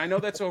and I know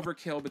that's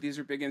overkill, but these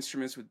are big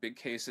instruments with big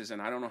cases,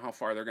 and I don't know how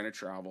far they're going to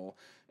travel.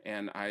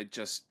 And I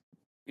just,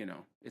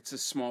 it's a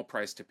small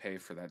price to pay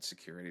for that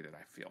security that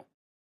I feel.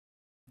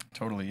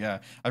 Totally, yeah.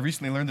 I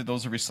recently learned that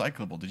those are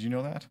recyclable. Did you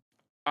know that?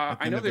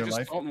 I know they're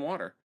just salt and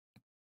water.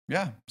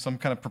 Yeah, some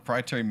kind of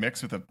proprietary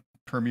mix with a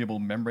permeable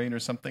membrane or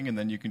something, and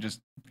then you can just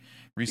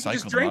recycle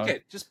just drink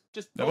it. Just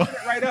open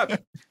it right up.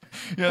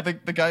 Yeah,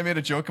 the guy made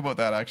a joke about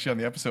that actually on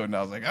the episode, and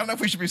I was like, I don't know if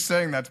we should be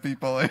saying that to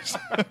people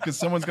because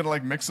someone's gonna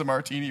like mix a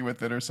martini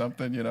with it or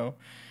something.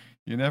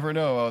 You never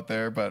know out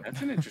there. But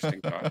that's an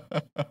interesting thought.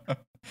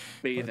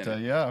 Bathing.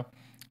 But,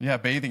 yeah,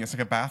 bathing. It's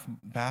like a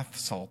bath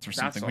salts or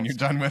something when you're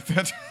done with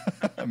it.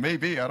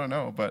 Maybe, I don't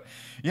know, but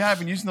yeah, I've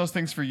been using those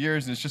things for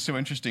years, and it's just so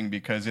interesting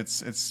because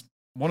it's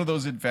one of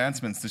those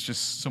advancements that's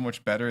just so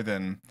much better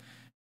than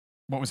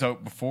what was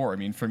out before. I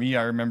mean, for me,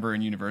 I remember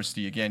in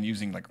university, again,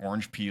 using like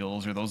orange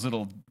peels or those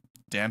little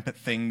damp it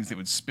things that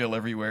would spill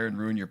everywhere and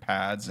ruin your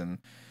pads. And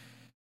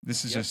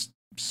this is just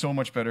so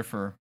much better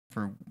for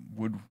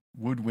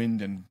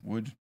woodwind and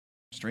wood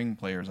string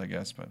players, I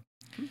guess. But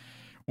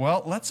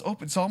well, let's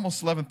open. It's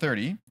almost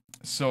 11:30.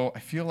 So I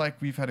feel like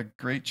we've had a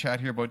great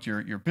chat here about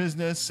your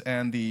business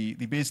and the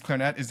bass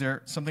clarinet. Is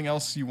there something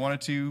else you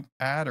wanted to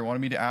add or wanted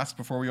me to ask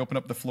before we open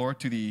up the floor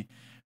to the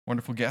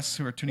wonderful guests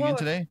who are tuning in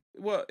today?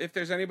 Well, if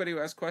there's anybody who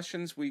has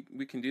questions, we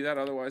can do that.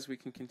 Otherwise, we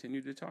can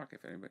continue to talk.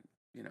 If anybody,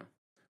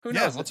 who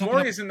knows?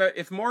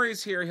 If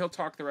Maury's here, he'll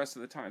talk the rest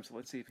of the time. So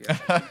let's see if he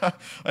has.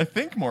 I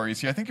think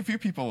Maury's here. I think a few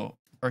people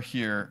are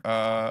here.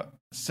 It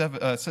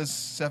says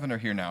 7 are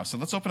here now. So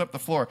let's open up the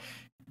floor.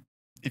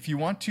 If you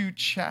want to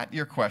chat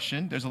your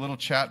question, there's a little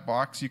chat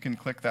box. You can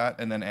click that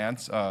and then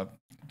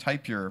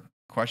type your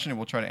question, and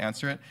we'll try to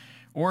answer it.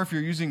 Or if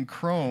you're using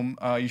Chrome,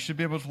 you should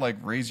be able to like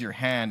raise your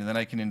hand, and then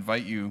I can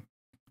invite you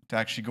to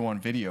actually go on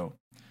video.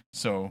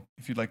 So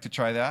if you'd like to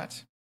try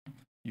that,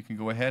 you can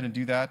go ahead and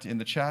do that in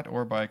the chat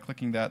or by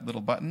clicking that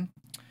little button.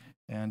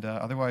 And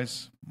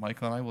otherwise,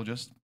 Michael and I will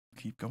just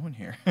keep going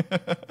here.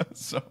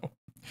 So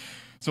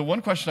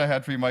one question I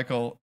had for you,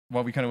 Michael,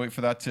 while we kind of wait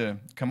for that to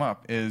come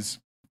up is,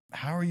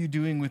 how are you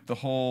doing with the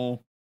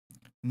whole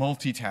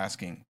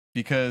multitasking?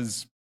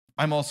 Because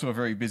I'm also a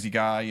very busy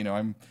guy.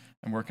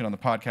 I'm working on the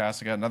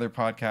podcast. I got another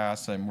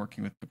podcast. I'm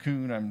working with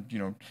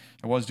Bakun.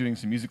 I was doing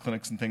some music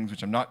clinics and things,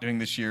 which I'm not doing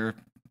this year,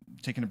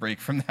 taking a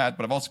break from that.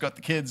 But I've also got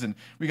the kids, and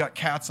we got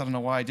cats. I don't know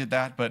why I did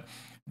that, but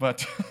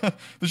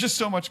there's just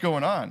so much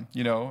going on,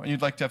 and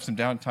you'd like to have some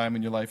downtime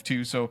in your life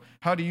too. So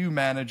how do you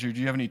manage, or do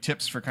you have any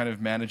tips for kind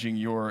of managing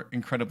your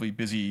incredibly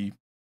busy,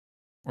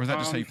 or is that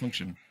just how you Um,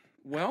 function?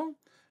 well,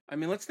 I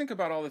mean, let's think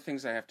about all the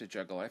things I have to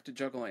juggle. I have to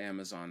juggle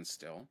Amazon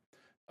still.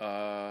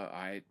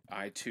 I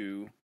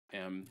too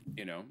am,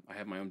 I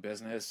have my own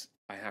business.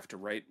 I have to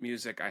write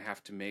music. I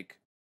have to make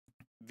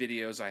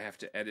videos. I have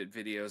to edit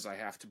videos. I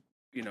have to,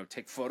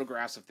 take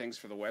photographs of things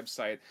for the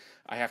website.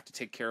 I have to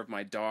take care of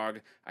my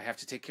dog. I have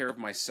to take care of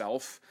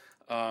myself.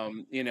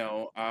 And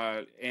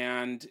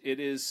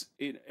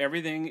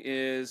everything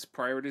is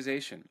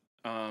prioritization.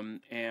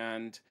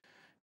 And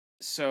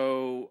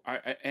so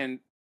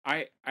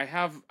I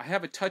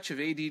have a touch of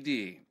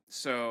ADD.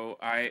 So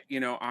I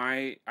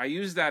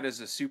use that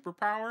as a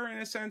superpower in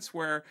a sense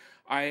where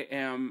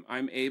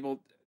I'm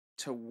able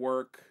to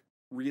work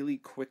really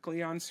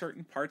quickly on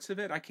certain parts of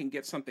it. I can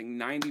get something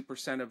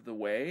 90% of the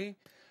way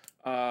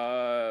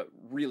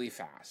really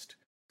fast.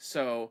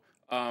 So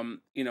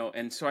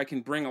and so I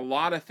can bring a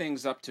lot of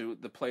things up to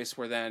the place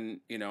where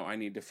then, I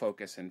need to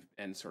focus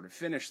and sort of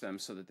finish them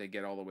so that they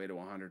get all the way to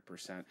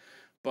 100%.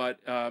 But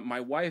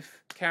my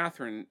wife,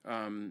 Catherine,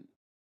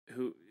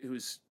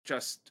 who's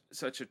just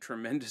such a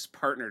tremendous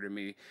partner to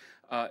me,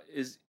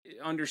 is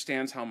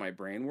understands how my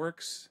brain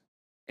works,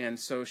 and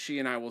so she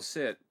and I will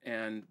sit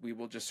and we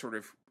will just sort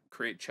of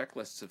create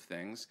checklists of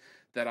things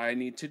that I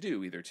need to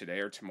do either today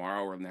or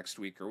tomorrow or next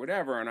week or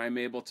whatever, and I'm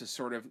able to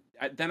sort of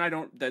then I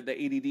don't the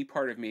ADD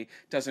part of me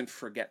doesn't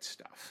forget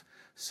stuff.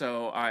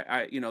 So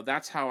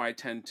that's how I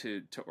tend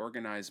to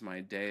organize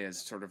my day,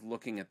 as sort of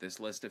looking at this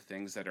list of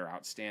things that are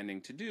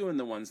outstanding to do and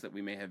the ones that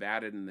we may have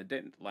added in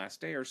the last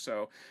day or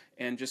so,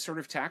 and just sort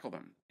of tackle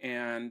them.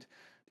 And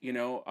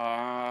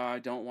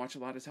I don't watch a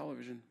lot of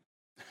television.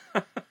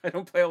 I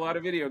don't play a lot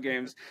of video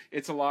games.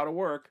 It's a lot of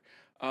work,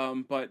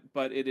 but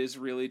it is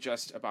really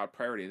just about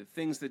priority. The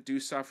things that do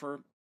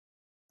suffer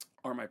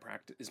are my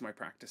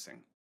practicing.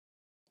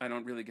 I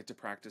don't really get to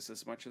practice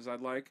as much as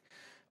I'd like.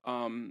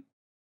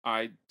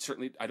 I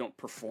don't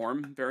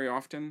perform very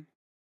often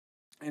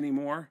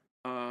anymore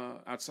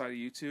outside of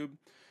YouTube,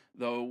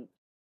 though.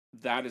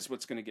 That is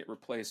what's going to get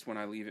replaced when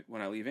I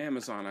leave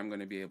Amazon. I'm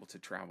going to be able to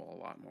travel a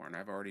lot more, and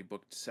I've already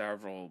booked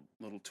several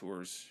little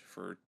tours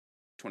for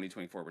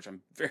 2024, which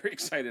I'm very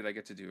excited I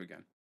get to do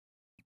again.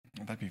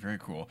 That'd be very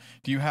cool.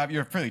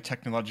 You're a fairly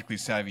technologically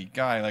savvy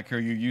guy. Like, are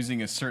you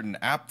using a certain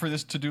app for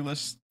this to-do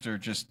list, or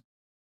just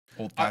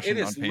old-fashioned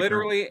It on is paper?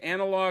 literally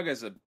analog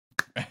as a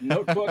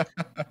notebook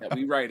that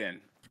we write in.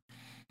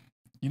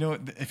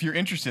 If you're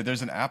interested,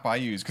 there's an app I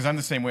use because I'm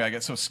the same way. I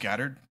get so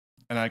scattered,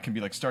 and I can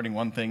be like starting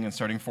one thing and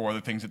starting 4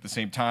 other things at the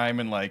same time.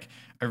 And like,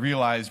 I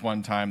realized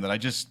one time that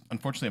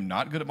unfortunately, I'm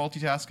not good at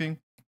multitasking.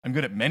 I'm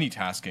good at many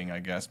tasking, I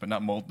guess, but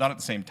not at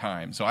the same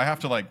time. So I have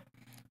to like,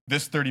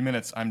 this 30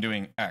 minutes, I'm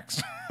doing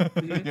X,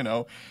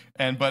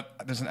 Mm-hmm. But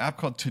there's an app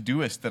called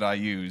Todoist that I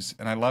use,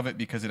 and I love it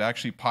because it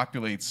actually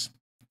populates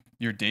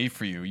your day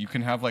for you. You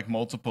can have like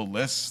multiple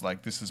lists,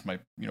 like this is my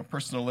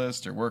personal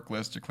list or work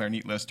list or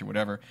Clarinet list or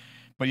whatever.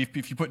 But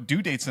if you put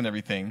due dates and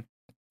everything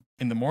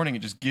in the morning,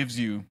 it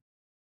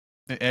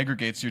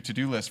aggregates your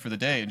to-do list for the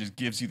day and just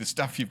gives you the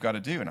stuff you've got to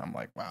do. And I'm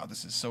like, wow,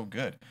 this is so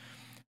good.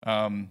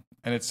 And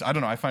I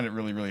don't know, I find it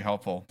really, really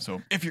helpful.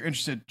 So if you're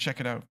interested, check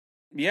it out.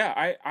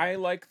 Yeah, I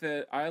like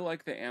the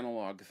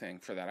analog thing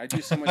for that. I do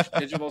so much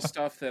digital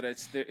stuff that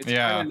it's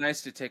kind of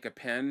nice to take a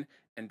pen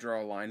and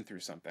draw a line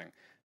through something.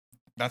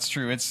 That's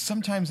true. It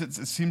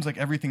seems like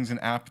everything's an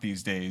app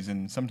these days,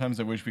 and sometimes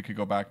I wish we could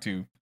go back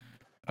to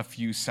a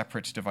few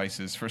separate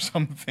devices for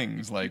some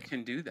things. Like, you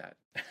can do that.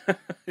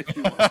 If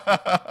you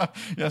want.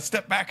 Yeah,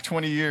 step back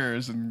 20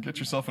 years and get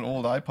yourself an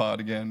old iPod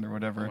again or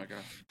whatever. Oh my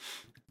gosh.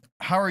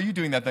 How are you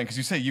doing that then? Because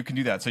you say you can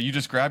do that. So you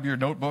just grab your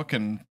notebook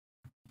and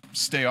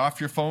stay off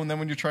your phone then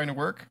when you're trying to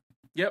work?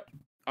 Yep.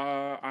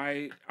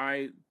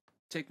 I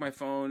take my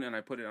phone and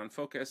I put it on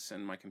focus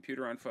and my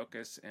computer on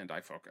focus and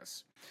I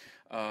focus.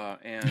 I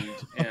am,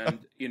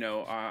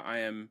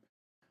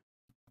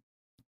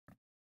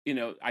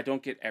 I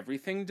don't get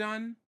everything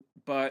done,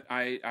 but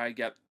I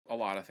get a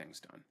lot of things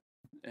done.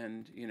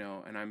 And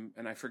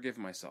I forgive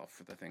myself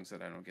for the things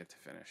that I don't get to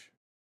finish.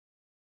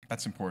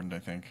 That's important, I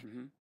think.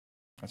 Mm-hmm.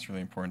 That's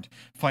really important.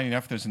 Funny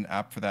enough, there's an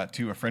app for that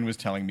too. A friend was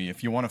telling me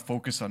if you want to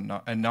focus on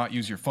not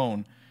use your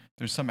phone,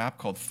 there's some app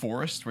called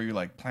Forest where you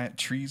like plant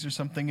trees or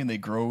something and they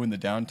grow in the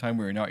downtime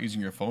where you're not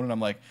using your phone. And I'm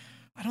like,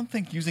 I don't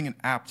think using an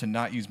app to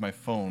not use my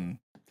phone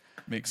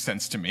makes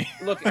sense to me.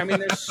 Look, I mean,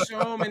 there's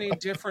so many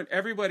different.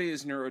 Everybody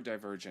is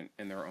neurodivergent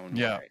in their own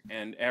way,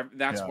 and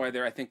that's why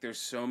I think there's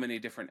so many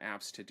different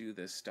apps to do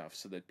this stuff,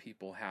 so that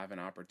people have an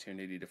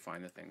opportunity to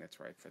find the thing that's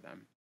right for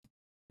them.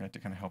 I had to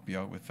kind of help you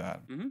out with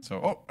that. Mm-hmm.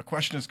 So, a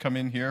question has come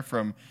in here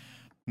from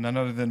none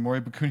other than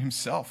Maury Bakun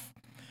himself.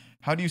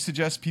 How do you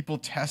suggest people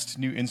test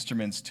new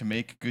instruments to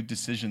make good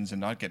decisions and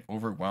not get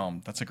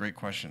overwhelmed? That's a great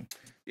question.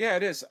 Yeah,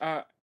 it is.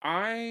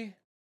 I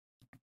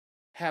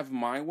have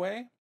my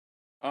way,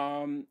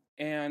 and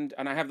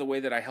I have the way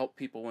that I help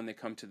people when they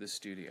come to the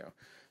studio.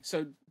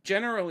 So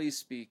generally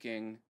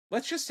speaking,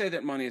 let's just say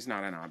that money is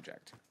not an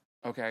object,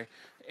 okay?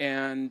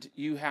 And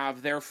you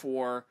have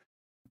therefore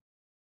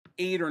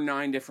 8 or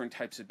 9 different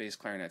types of bass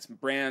clarinets,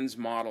 brands,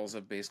 models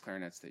of bass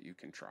clarinets that you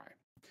can try.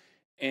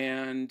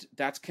 And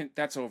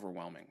that's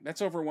overwhelming.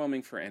 That's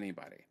overwhelming for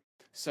anybody.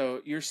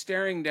 So you're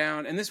staring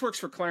down, and this works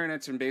for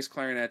clarinets and bass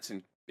clarinets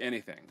and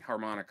anything,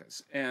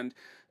 harmonicas. And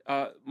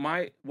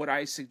what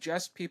I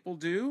suggest people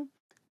do,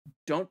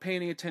 don't pay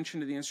any attention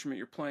to the instrument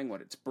you're playing,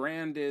 what its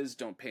brand is.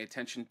 Don't pay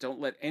attention. Don't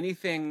let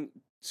anything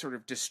sort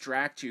of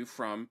distract you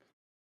from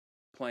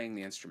playing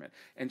the instrument,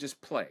 and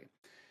just play.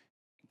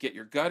 Get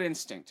your gut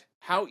instinct.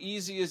 How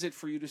easy is it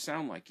for you to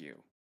sound like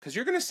you? Because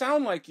you're going to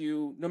sound like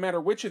you no matter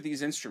which of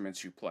these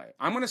instruments you play.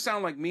 I'm going to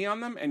sound like me on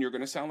them, and you're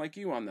going to sound like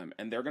you on them,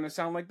 and they're going to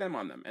sound like them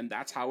on them. And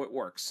that's how it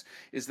works,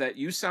 is that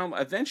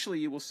eventually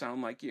you will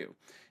sound like you.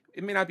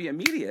 It may not be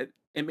immediate.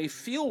 It may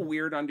feel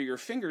weird under your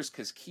fingers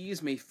because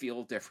keys may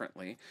feel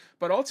differently.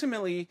 But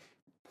ultimately,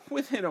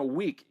 within a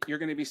week, you're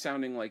going to be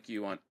sounding like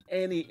you on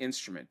any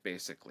instrument,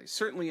 basically.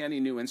 Certainly any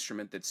new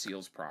instrument that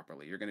seals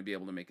properly. You're going to be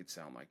able to make it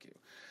sound like you.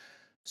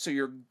 So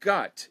your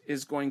gut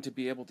is going to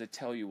be able to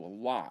tell you a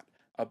lot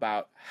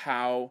about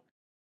how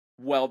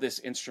well this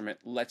instrument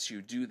lets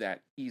you do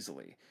that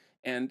easily.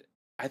 And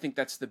I think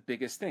that's the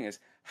biggest thing, is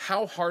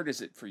how hard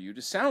is it for you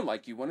to sound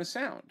like you want to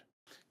sound?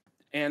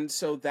 And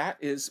so that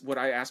is what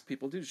I ask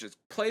people to do, is just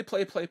play,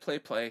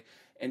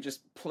 and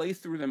just play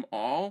through them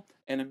all,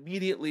 and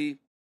immediately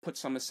put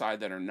some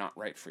aside that are not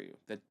right for you,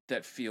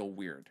 that feel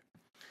weird.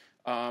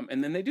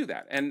 And then they do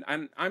that, and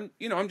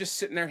I'm just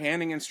sitting there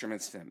handing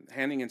instruments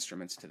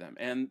to them,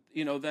 and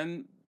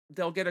then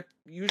they'll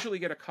usually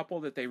get a couple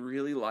that they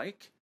really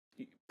like,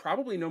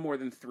 probably no more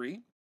than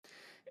 3,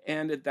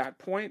 and at that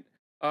point,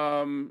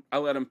 I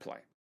let them play.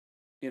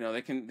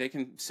 They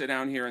can sit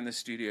down here in the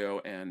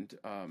studio and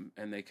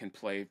they can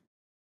play,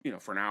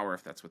 for an hour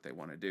if that's what they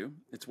want to do.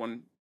 It's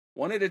one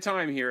at a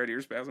time here at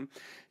Earspasm,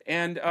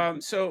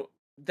 and so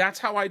that's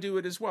how I do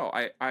it as well.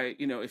 I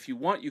if you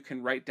want, you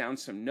can write down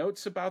some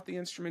notes about the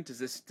instrument. Does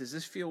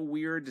this feel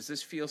weird? Does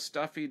this feel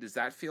stuffy? Does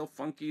that feel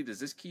funky? Does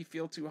this key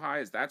feel too high?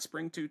 Is that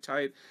spring too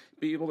tight?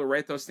 Be able to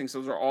write those things.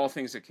 Those are all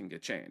things that can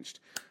get changed.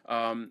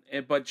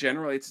 But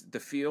generally, it's the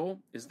feel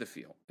is the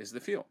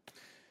feel.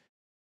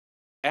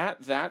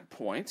 At that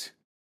point,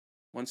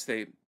 once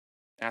they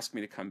ask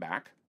me to come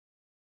back,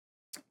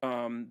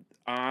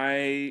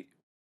 I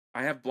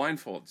have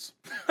blindfolds.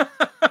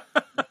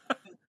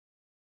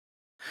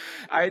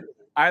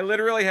 I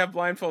literally have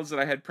blindfolds that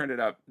I had printed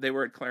up. They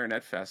were at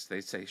Clarinet Fest. They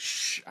say,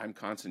 "Shh, I'm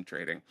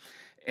concentrating,"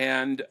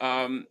 and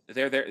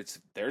they're there. It's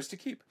theirs to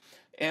keep.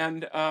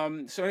 And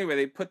so anyway,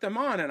 they put them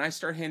on, and I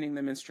start handing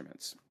them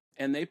instruments,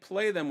 and they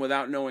play them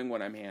without knowing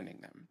what I'm handing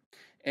them.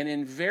 And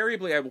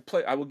invariably, I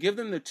will give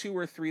them the 2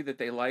 or 3 that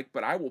they like,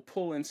 but I will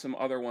pull in some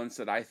other ones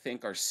that I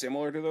think are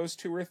similar to those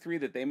 2 or 3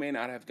 that they may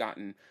not have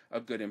gotten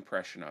a good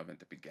impression of at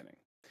the beginning.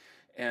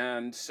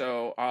 And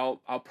so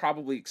I'll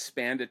probably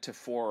expand it to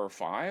 4 or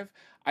 5.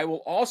 I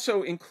will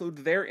also include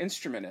their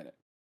instrument in it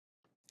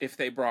if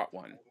they brought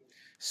one.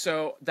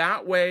 So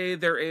that way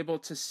they're able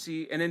to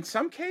see. And in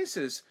some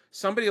cases,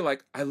 somebody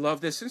like, I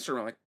love this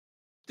instrument. I'm like,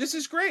 this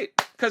is great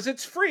because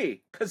it's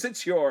free, because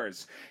it's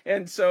yours.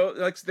 And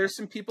so there's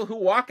some people who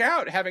walk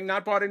out having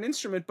not bought an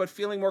instrument but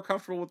feeling more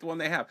comfortable with the one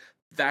they have.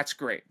 That's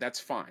great. That's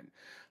fine.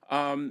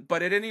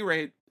 But at any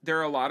rate, there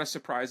are a lot of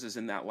surprises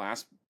in that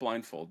last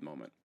blindfold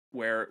moment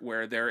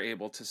where they're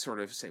able to sort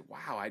of say,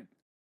 wow,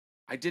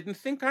 I didn't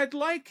think I'd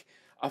like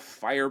a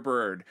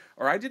Firebird,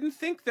 or I didn't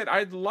think that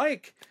I'd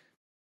like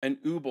an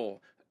Ubel.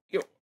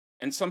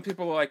 And some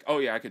people are like, oh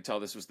yeah, I could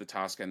tell this was the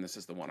Tosca and this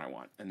is the one I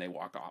want. And they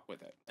walk off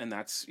with it. And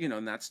that's,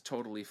 and that's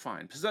totally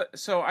fine.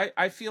 So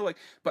I feel like,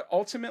 but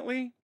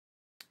ultimately,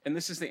 and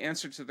this is the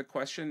answer to the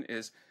question,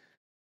 is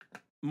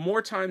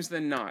more times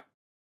than not,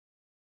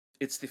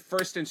 it's the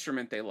first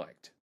instrument they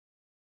liked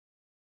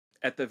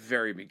at the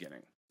very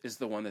beginning is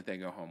the one that they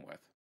go home with.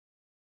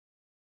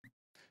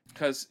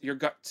 Because your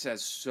gut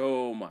says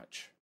so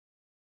much.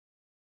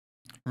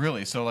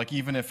 Really? So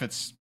even if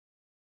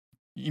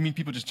you mean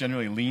people just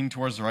generally lean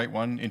towards the right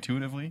one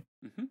intuitively?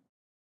 Mm-hmm.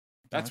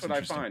 That's what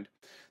I find.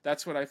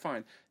 That's what I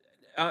find.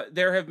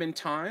 There have been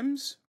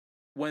times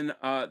when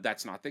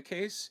that's not the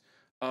case.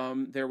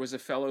 There was a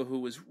fellow who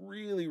was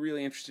really,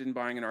 really interested in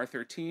buying an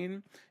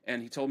R13,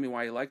 and he told me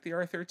why he liked the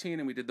R13,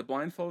 and we did the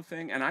blindfold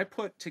thing, and I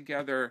put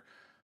together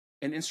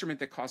an instrument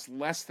that cost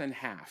less than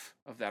half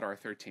of that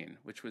R13,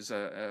 which was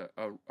a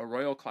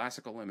Royal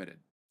Classical Limited.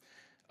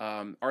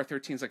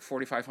 R13 is like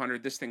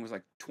 $4,500. This thing was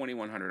like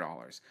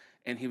 $2,100.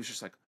 And he was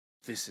just like,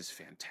 this is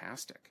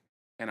fantastic.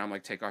 And I'm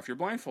like, take off your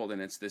blindfold.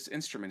 And it's this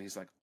instrument. He's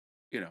like,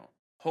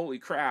 holy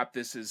crap,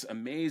 this is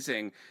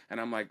amazing. And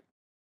I'm like,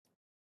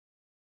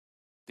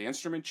 the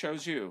instrument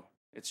chose you.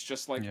 It's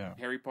just like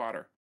Harry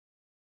Potter.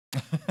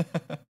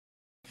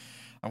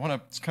 I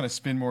want to kind of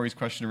spin Maury's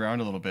question around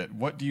a little bit.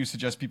 What do you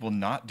suggest people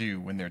not do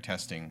when they're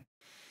testing?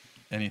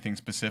 Anything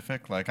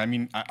specific? Like, I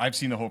mean, I've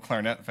seen the whole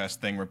Clarinet Fest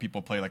thing where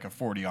people play like a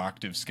 40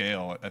 octave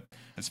scale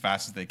as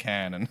fast as they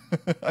can, and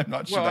I'm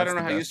not sure Well, I that's don't know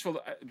the how best.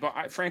 useful,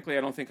 but frankly,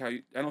 I don't think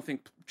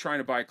trying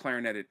to buy a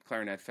clarinet at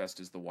Clarinet Fest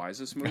is the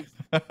wisest move.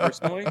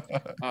 Personally,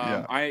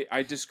 Yeah.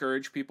 I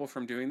discourage people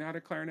from doing that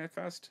at Clarinet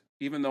Fest,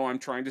 even though I'm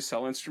trying to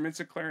sell instruments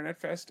at Clarinet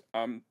Fest.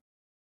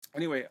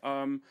 Anyway,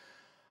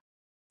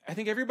 I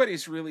think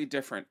everybody's really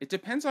different. It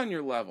depends on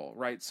your level,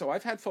 right? So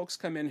I've had folks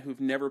come in who've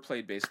never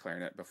played bass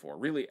clarinet before,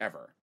 really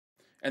ever.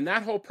 And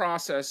that whole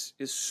process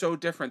is so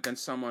different than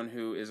someone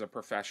who is a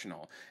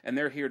professional and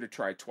they're here to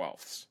try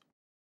twelfths.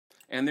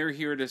 And they're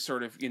here to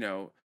sort of,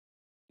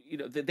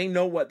 they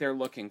know what they're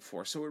looking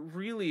for. So it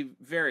really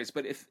varies.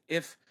 But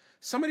if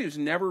somebody who's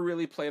never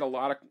really played a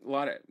lot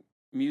of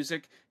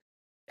music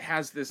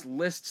has this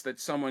list that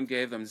someone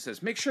gave them that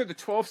says make sure the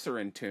 12ths are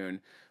in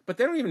tune, but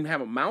they don't even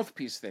have a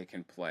mouthpiece they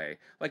can play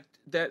like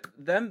that,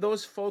 then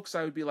those folks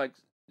I would be like,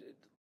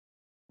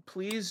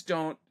 please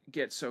don't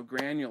get so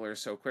granular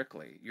so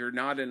quickly. You're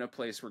not in a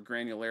place where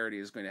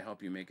granularity is going to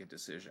help you make a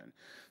decision.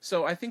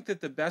 So I think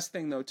that the best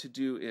thing though to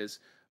do is,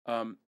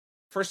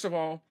 first of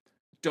all,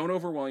 don't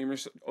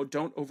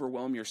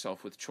overwhelm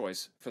yourself with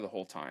choice for the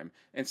whole time.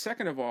 And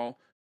second of all,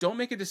 don't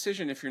make a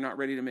decision if you're not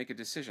ready to make a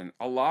decision.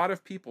 A lot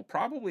of people,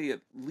 probably at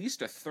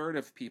least a third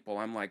of people,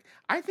 I'm like,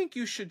 I think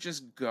you should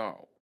just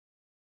go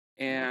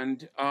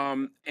and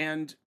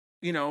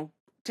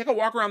take a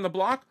walk around the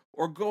block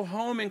or go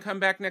home and come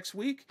back next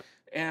week,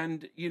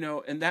 and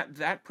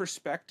that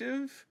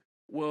perspective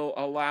will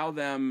allow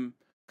them,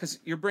 because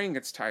your brain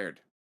gets tired,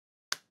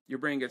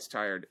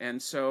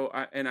 and so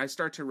I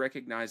start to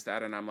recognize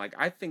that, and I'm like,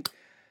 I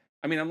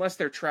mean, unless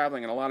they're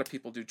traveling, and a lot of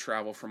people do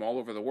travel from all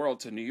over the world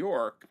to New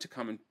York to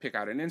come and pick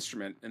out an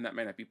instrument, and that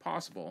may not be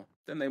possible,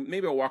 then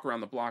maybe a walk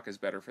around the block is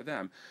better for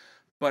them.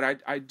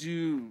 But I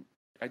do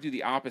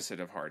the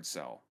opposite of hard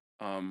sell.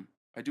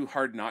 I do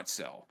hard not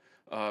sell,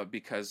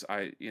 because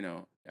I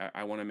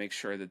want to make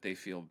sure that they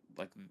feel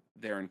like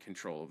they're in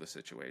control of the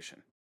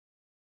situation.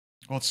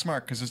 Well, it's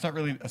smart because there's not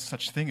really a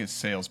such thing as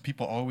sales.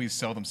 People always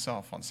sell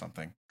themselves on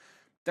something,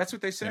 That's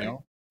what they you say.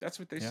 know? That's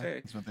what they Yeah, say.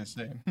 that's what they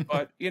say.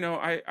 But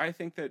I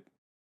think that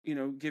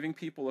giving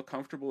people a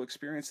comfortable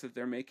experience that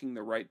they're making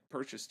the right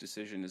purchase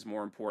decision is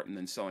more important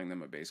than selling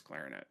them a bass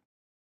clarinet.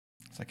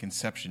 It's like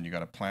Inception. You got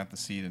to plant the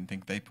seed and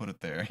think they put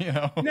it there, you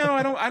know? No,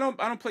 I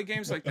don't play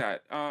games like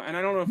that. And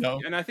I don't know if, No,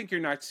 and I think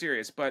you're not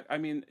serious, but I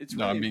mean, it's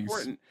no, really I'm being,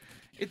 important.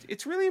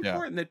 It's really yeah,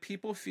 important that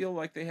people feel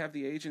like they have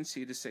the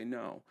agency to say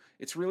no.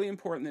 It's really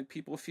important that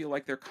people feel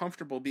like they're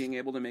comfortable being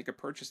able to make a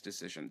purchase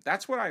decision.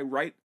 That's what I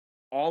write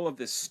all of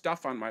this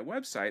stuff on my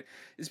website,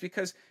 is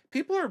because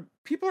people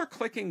are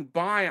clicking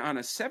buy on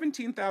a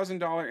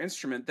 $17,000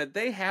 instrument that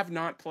they have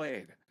not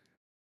played.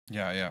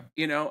 yeah,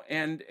 yeah.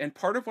 And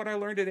part of what I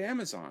learned at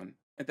Amazon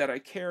that I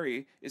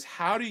carry is,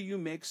 how do you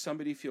make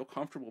somebody feel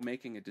comfortable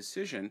making a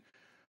decision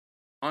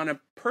on a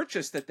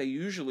purchase that they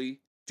usually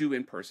do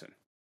in person?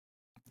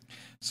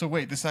 So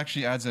wait, this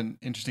actually adds an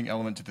interesting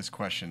element to this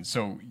question.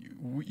 So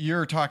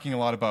you're talking a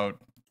lot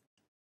about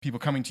people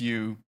coming to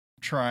you,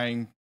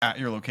 trying at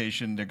your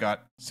location. They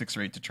got 6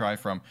 or 8 to try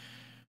from.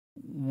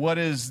 What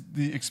is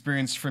the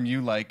experience from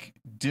you like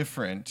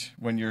different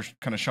when you're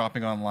kind of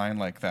shopping online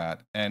like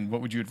that? And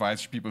what would you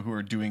advise for people who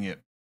are doing it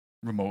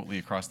remotely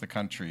across the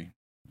country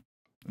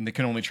and they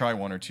can only try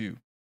 1 or 2?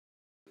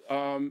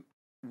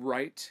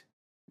 Write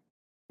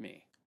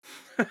me.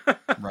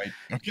 Right.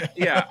 Okay.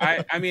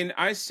 Yeah, I mean,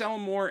 I sell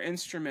more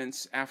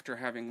instruments after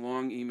having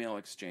long email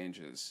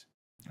exchanges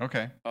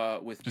Okay.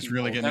 with Just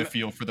really people getting a than,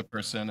 feel for the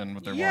person and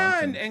what they yeah,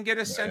 want and, and and get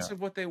a yeah, yeah. sense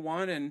of what they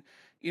want. And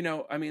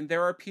I mean,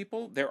 there are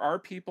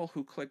people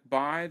who click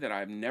buy that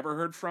I've never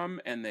heard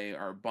from, and they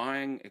are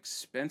buying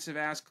expensive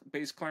ass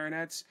bass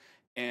clarinets,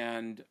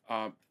 and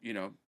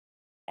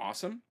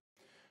awesome.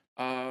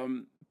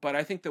 But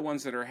I think the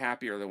ones that are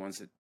happy are the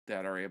ones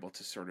that are able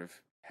to sort of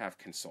have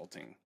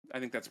consulting. I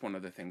think that's one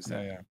of the things Yeah,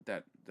 that yeah.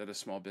 that a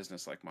small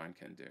business like mine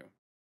can do.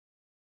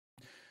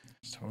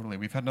 Totally.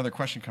 We've had another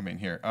question come in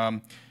here.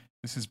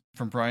 This is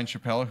from Brian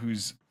Chappelle,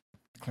 who's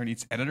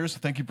Clarinet's editor. So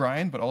thank you,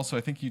 Brian. But also,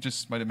 I think you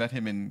just might have met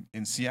him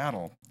in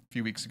Seattle a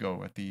few weeks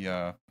ago at the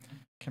can't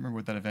remember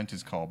what that event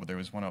is called, but there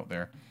was one out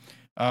there.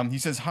 He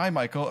says, "Hi,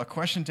 Michael. A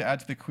question to add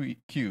to the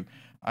queue.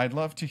 I'd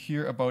love to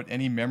hear about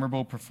any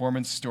memorable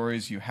performance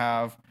stories you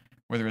have,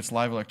 whether it's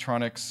live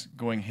electronics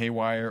going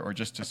haywire or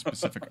just a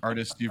specific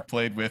artist you've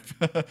played with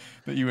that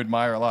you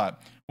admire a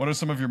lot. What are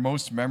some of your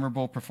most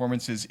memorable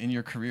performances in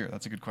your career?"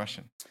 That's a good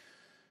question.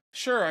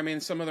 Sure. I mean,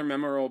 some of them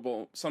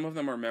memorable. Some of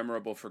them are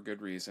memorable for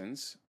good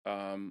reasons.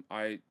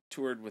 I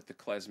toured with the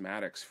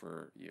Klezmatics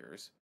for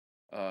years.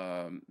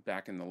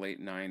 Back in the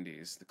late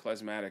 '90s, the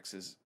Klezmatics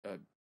is a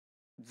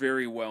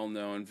very well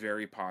known,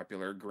 very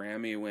popular,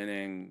 Grammy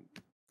winning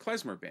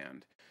klezmer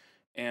band,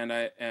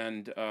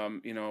 and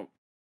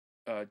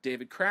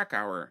David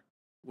Krakauer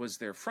was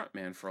their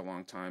frontman for a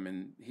long time,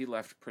 and he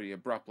left pretty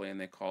abruptly. And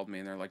they called me,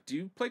 and they're like, "Do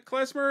you play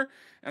klezmer?"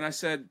 And I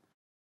said,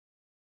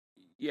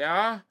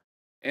 "Yeah."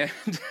 And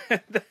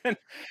and then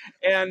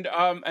and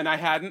I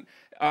hadn't.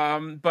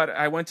 But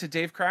I went to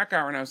Dave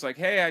Krakauer and I was like,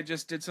 hey, I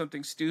just did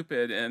something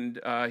stupid. And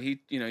he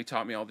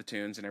taught me all the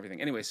tunes and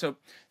everything. Anyway, so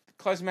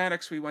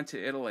Klezmatics, we went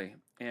to Italy,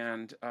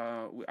 and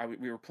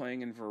we were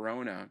playing in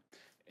Verona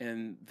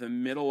in the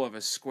middle of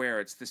a square.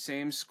 It's the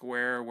same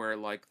square where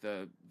like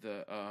the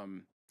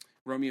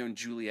Romeo and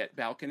Juliet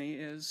balcony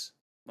is,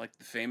 like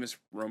the famous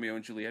Romeo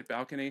and Juliet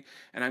balcony.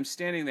 And I'm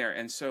standing there,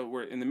 and so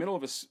we're in the middle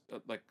of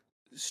like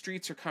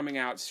streets are coming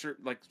out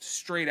like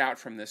straight out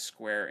from this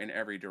square in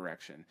every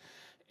direction,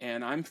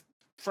 and I'm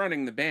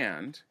fronting the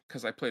band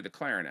because I play the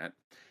clarinet,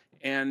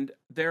 and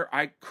there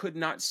I could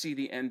not see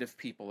the end of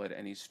people at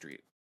any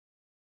street.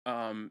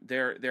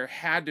 There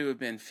had to have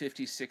been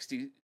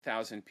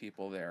 50,000-60,000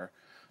 people there,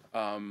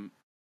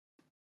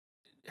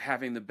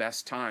 having the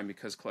best time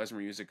because klezmer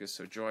music is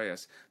so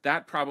joyous.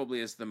 That probably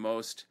is the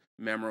most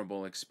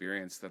memorable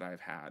experience that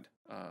I've had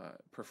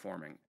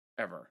performing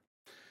ever.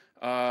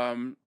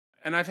 And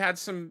I've had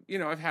some,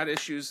 I've had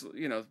issues,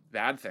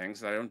 bad things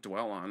that I don't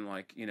dwell on.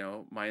 Like,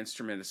 my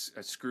instrument,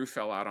 a screw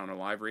fell out on a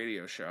live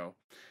radio show,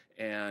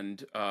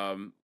 and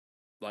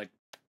like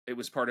it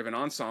was part of an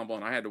ensemble,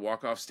 and I had to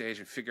walk off stage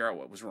and figure out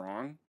what was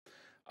wrong.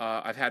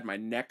 I've had my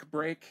neck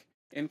break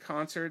in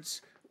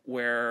concerts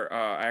where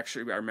I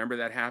remember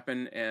that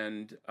happened,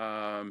 and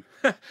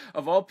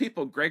of all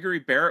people, Gregory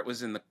Barrett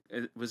was in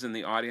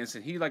the audience,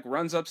 and he like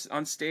runs up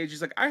on stage.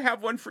 He's like, "I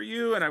have one for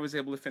you," and I was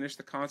able to finish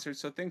the concert.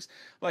 So things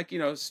like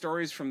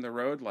stories from the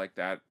road like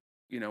that,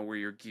 where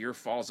your gear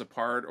falls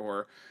apart,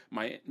 or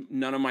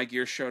none of my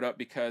gear showed up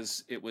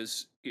because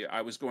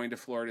I was going to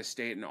Florida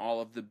State, and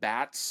all of the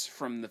bats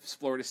from the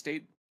Florida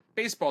State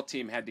baseball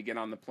team had to get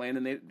on the plane,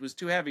 and it was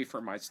too heavy for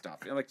my stuff.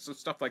 So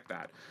stuff like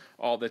that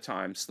all the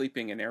time,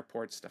 sleeping in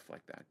airports, stuff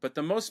like that. But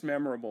the most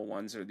memorable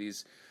ones are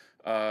these,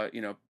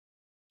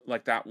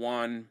 like that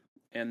one,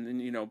 and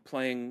then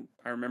playing.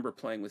 I remember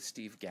playing with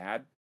Steve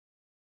Gadd,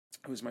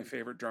 who was my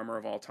favorite drummer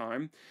of all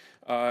time.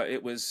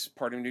 It was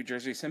part of New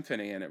Jersey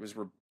Symphony, and it was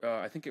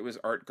I think it was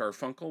Art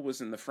Garfunkel was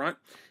in the front,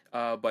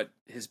 but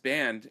his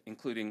band,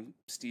 including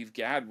Steve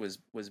Gadd, was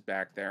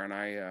back there, and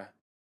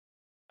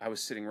I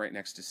was sitting right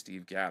next to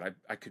Steve Gadd.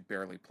 I could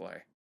barely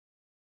play.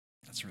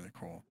 That's really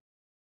cool.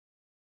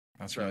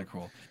 That's really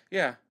cool.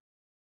 Yeah.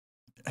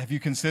 Have you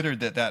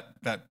considered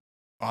that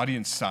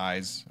audience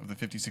size of the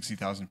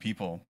 50,000-60,000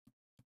 people,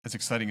 as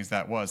exciting as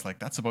that was, like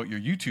that's about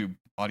your YouTube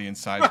audience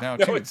size now,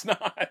 too? No, it's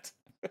not.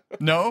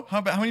 No?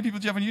 How many people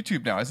do you have on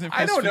YouTube now? Isn't it?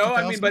 I don't know.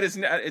 I mean, but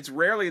it's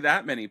rarely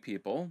that many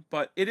people.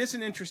 But it is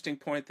an interesting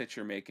point that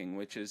you're making,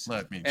 which is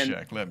Let me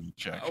check.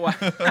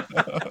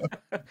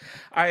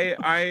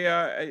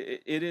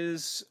 It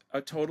is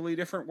a totally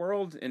different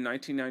world in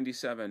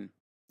 1997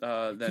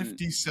 than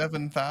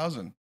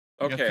 57,000.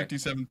 Okay,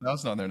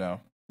 57,000 on there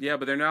now. Yeah,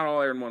 but they're not all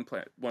there in one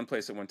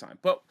place at one time.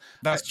 But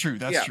that's true.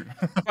 That's true.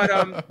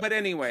 But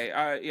anyway,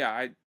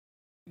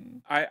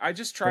 I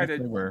just try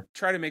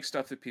to make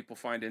stuff that people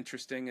find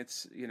interesting.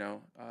 It's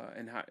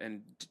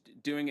and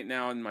doing it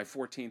now in my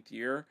 14th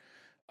year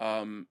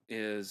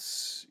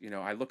is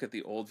I look at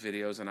the old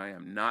videos and I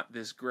am not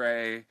this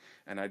gray,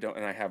 and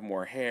I have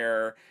more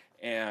hair,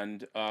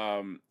 and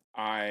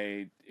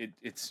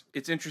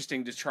it's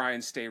interesting to try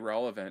and stay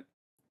relevant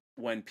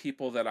when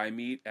people that I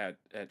meet at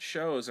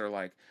shows are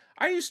like,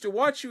 I used to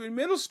watch you in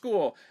middle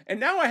school, and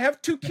now I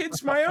have 2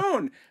 kids my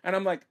own, and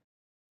I'm like,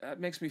 that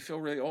makes me feel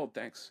really old.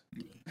 Thanks.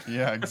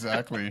 Yeah,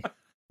 exactly.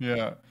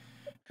 Yeah.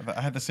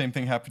 I had the same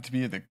thing happen to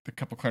me at the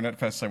couple clarinet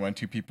fests I went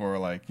to. People were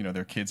like,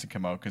 their kids had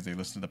come out because they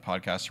listened to the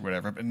podcast or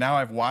whatever. But now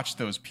I've watched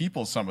those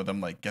people, some of them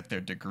like get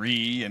their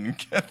degree and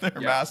get their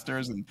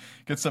masters and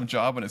get some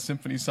job in a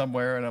symphony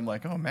somewhere. And I'm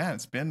like, oh man,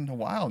 it's been a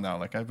while now.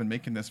 Like I've been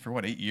making this for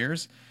 8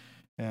 years.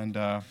 And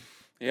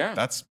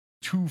that's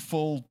 2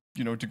 full,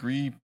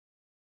 degree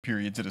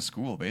periods at a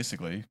school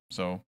basically.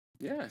 So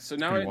yeah, so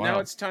now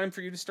it's time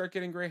for you to start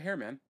getting gray hair,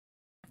 man.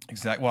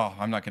 Exactly. Well,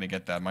 I'm not going to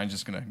get that. Mine's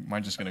just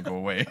gonna go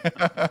away.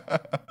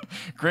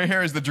 Gray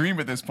hair is the dream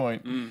at this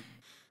point.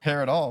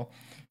 Hair at all.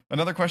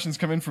 Another question's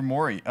come in from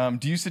Maury.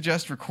 Do you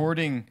suggest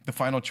recording the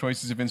final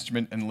choices of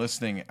instrument and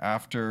listening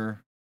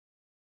after?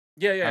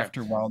 Yeah.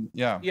 After a while,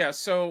 yeah. Yeah.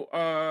 So,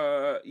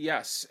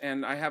 yes,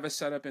 and I have a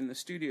setup in the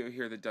studio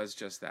here that does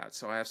just that.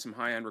 So I have some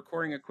high-end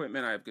recording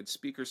equipment. I have good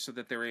speakers so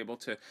that they're able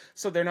to.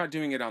 So they're not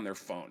doing it on their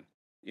phone.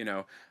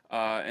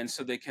 And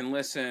so they can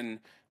listen,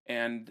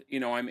 and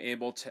I'm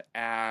able to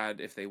add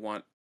if they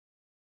want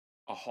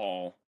a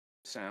hall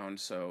sound,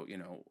 so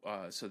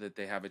so that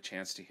they have a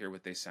chance to hear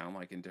what they sound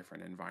like in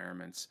different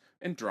environments,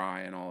 and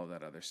dry and all of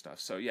that other stuff.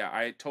 So yeah,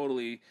 I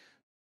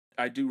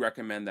do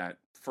recommend that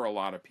for a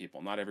lot of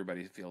people. Not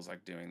everybody feels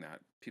like doing that.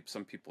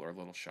 Some people are a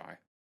little shy.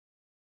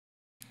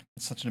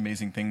 It's such an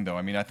amazing thing, though.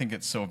 I mean, I think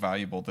it's so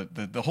valuable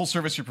that the whole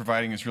service you're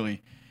providing is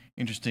really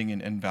interesting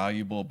and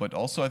valuable, but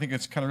also I think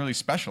it's kind of really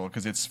special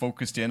because it's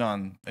focused in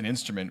on an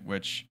instrument,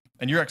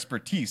 and your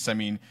expertise. I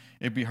mean,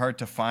 it'd be hard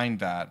to find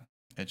that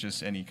at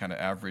just any kind of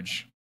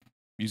average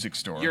music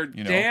store. You're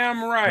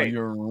damn right.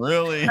 You're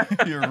really,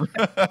 yeah.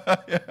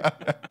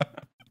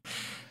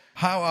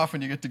 How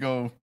often you get to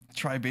go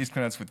try bass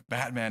clarinets with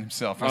Batman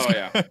himself? Oh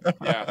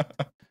yeah.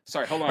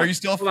 Sorry, hold Are on. you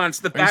still? Hold on, it's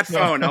the Are you bat still?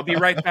 phone. I'll be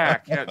right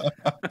back. Yeah.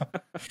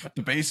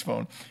 The bass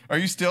phone. Are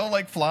you still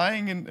like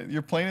flying and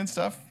you're playing and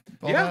stuff?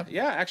 All Yeah, that?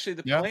 yeah.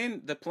 Actually, Yeah.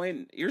 the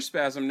plane,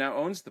 Earspasm now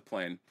owns the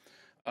plane.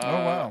 Oh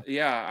wow.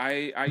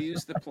 Yeah, I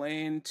use the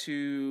plane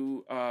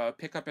to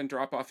pick up and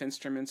drop off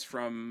instruments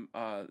from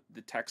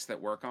the techs that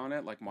work on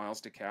it, like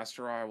Miles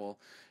DeCastro.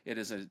 It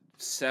is a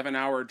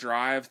 7-hour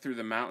drive through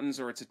the mountains,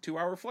 or it's a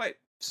 2-hour flight.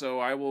 So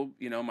I will,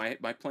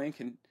 my plane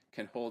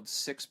can hold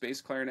 6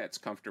 bass clarinets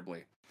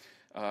comfortably,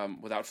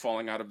 without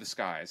falling out of the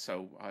sky.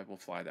 So I will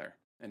fly there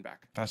and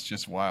back. That's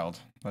just wild.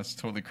 That's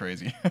totally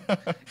crazy.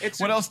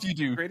 It's What a else do you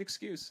do? great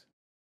excuse.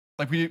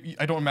 Like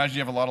I don't imagine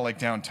you have a lot of like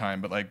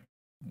downtime, but like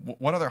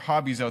what other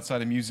hobbies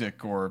outside of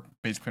music or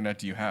bass clarinet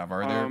do you have?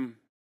 Are there?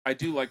 I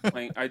do like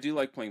playing. I do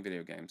like playing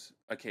video games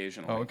Oh,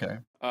 occasionally. okay.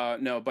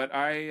 No, but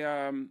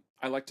I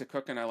like to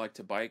cook and I like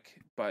to bike.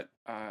 But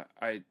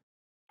I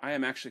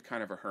am actually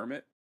kind of a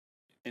hermit.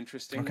 Okay.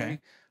 Interestingly,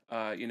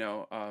 you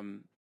know,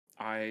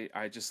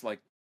 I just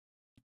like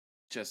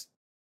just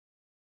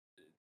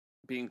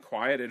being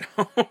quiet at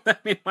home. I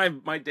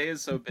mean, my day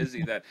is so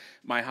busy that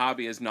my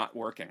hobby is not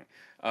working.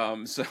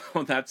 So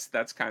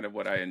that's kind of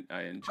what I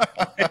enjoy.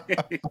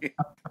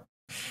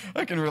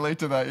 I can relate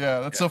to that. Yeah,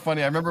 that's Yeah. so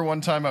funny. I remember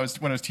one time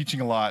when I was teaching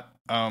a lot,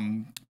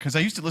 because I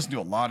used to listen to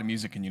a lot of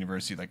music in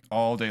university, like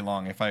all day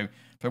long. If I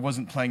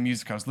wasn't playing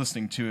music, I was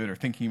listening to it or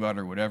thinking about it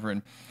or whatever.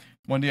 And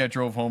one day I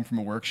drove home from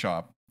a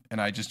workshop and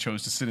I just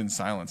chose to sit in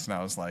silence. And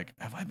I was like,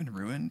 "Have I been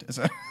ruined as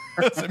a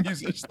as a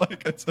musician?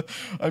 Like,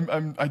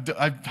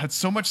 I've had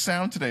so much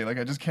sound today. Like,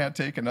 I just can't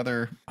take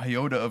another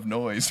iota of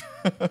noise."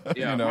 You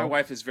Yeah, my know?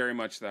 wife is very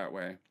much that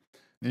way.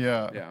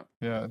 Yeah, Yeah.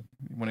 yeah.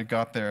 When it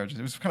got there, it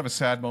was kind of a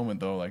sad moment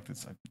though. Like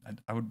this,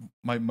 I would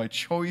my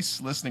choice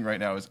listening right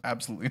now is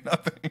absolutely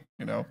nothing.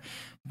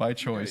 My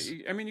choice.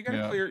 I mean,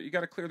 Yeah. you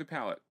got to clear the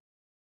palate.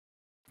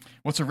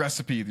 What's a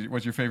recipe?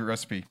 What's your favorite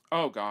recipe?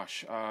 Oh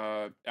gosh,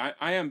 I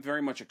am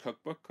very much a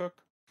cookbook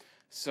cook.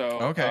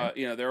 So Okay.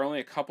 there are only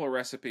a couple of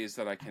recipes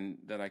that I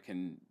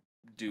can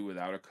do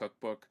without a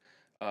cookbook,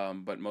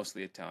 but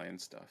mostly Italian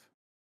stuff.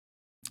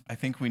 I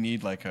think we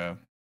need like a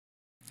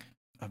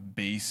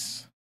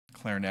bass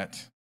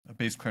clarinet, a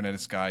bass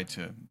clarinetist guide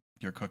to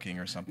your cooking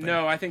or something.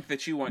 No, I think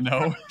that you want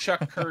No,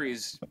 Chuck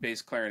Curry's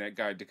bass clarinet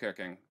guide to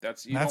cooking. You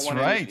don't that's want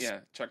any. right. Yeah,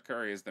 Chuck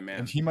Curry is the And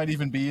man. he might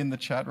even be in the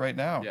chat right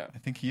now. Yeah. I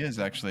think he is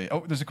actually.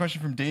 Oh, there's a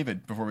question from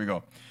David before we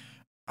go.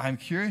 I'm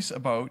curious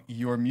about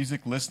your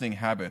music listening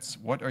habits.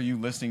 What are you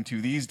listening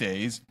to these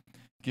days?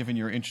 Given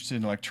you're interested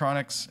in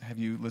electronics, have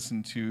you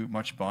listened to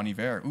much Bon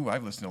Iver? Ooh,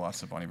 I've listened to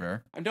lots of Bon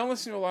Iver. I don't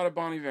listen to a lot of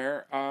Bon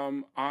Iver.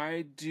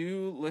 I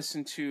do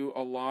listen to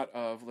a lot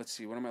of. Let's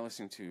see, what am I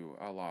listening to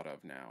a lot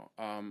of now?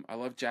 I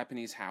love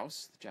Japanese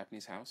house. The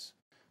Japanese house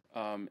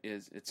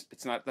is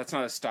it's not that's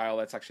not a style.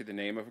 That's actually the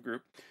name of a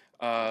group.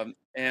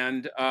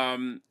 And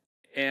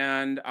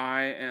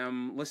I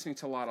am listening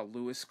to a lot of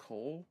Lewis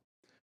Cole,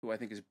 who I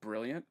think is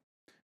brilliant.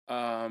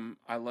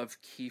 I love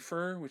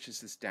Kiefer, which is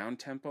this down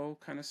tempo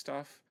kind of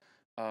stuff.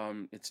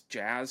 It's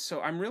jazz, so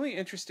I'm really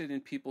interested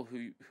in people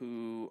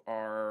who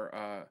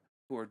are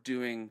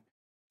doing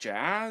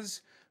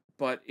jazz,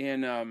 but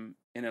in an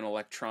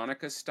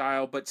electronica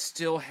style, but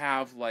still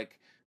have like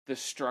the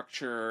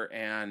structure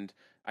and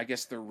I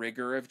guess the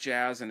rigor of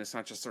jazz, and it's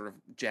not just sort of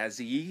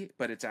jazzy,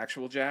 but it's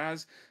actual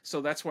jazz.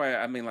 So that's why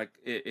I mean, like,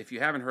 if you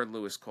haven't heard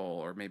Lewis Cole,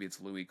 or maybe it's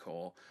Louis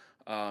Cole,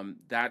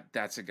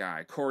 that's a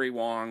guy. Corey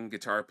Wong,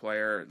 guitar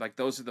player, like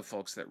those are the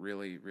folks that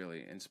really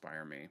really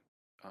inspire me.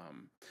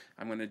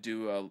 I'm going to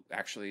do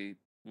actually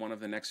one of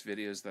the next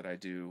videos that I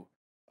do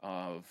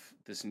of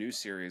this new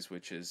series,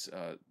 which is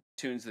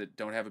tunes that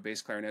don't have a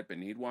bass clarinet but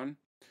need one.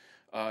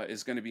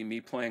 Is going to be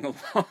me playing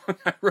along.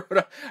 I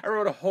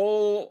wrote a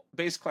whole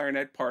bass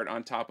clarinet part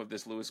on top of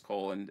this Lewis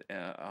Cole and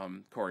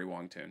Corey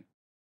Wong tune.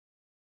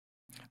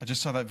 I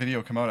just saw that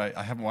video come out.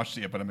 I haven't watched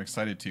it yet, but I'm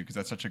excited to because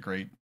that's such a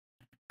great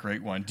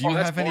one. Do you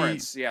That's have any?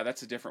 Lawrence. Yeah,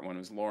 that's a different one. It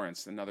was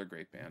Lawrence, another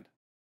great band.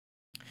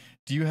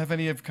 Do you have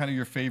any of kind of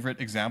your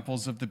favorite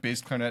examples of the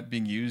bass clarinet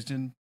being used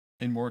in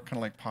more kind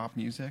of like pop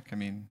music? I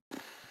mean,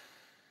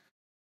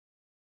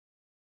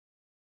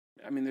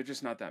 They're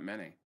just not that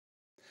many.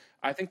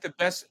 I think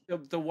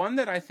the one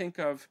that I think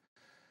of,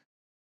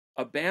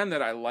 a band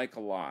that I like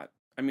a lot.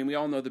 I mean, we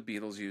all know the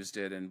Beatles used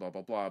it and blah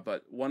blah blah,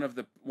 but one of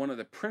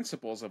the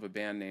principals of a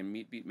band named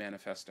Meat Beat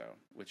Manifesto,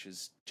 which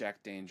is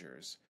Jack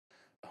Dangers,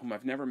 whom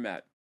I've never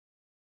met,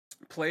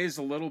 plays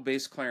a little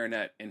bass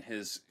clarinet in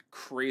his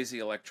crazy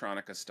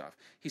electronica stuff.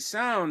 He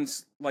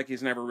sounds like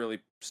he's never really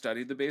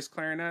studied the bass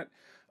clarinet,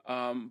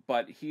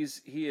 but he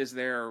is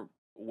there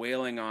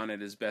wailing on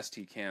it as best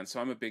he can. So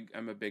I'm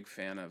a big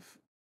fan of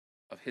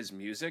his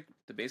music.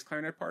 The bass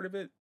clarinet part of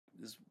it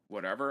is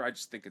whatever. I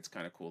just think it's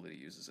kind of cool that he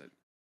uses it.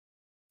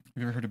 have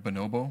you ever heard of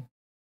Bonobo?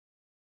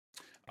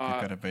 They've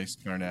Uh, got a bass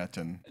clarinet,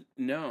 and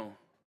no.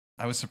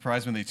 I was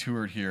surprised when they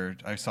toured here.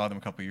 I saw them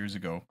a couple years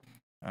ago.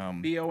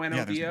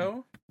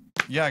 Bonobo.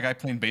 Yeah, a guy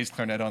playing bass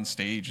clarinet on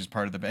stage as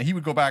part of the band. He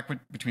would go back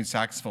between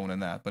saxophone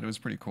and that, but it was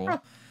pretty cool. Huh.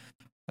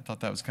 I thought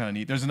that was kind of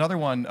neat. There's another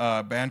one,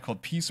 band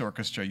called Peace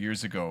Orchestra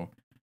years ago.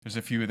 There's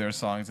a few of their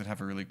songs that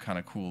have a really kind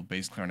of cool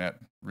bass clarinet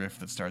riff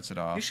that starts it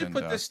off. You should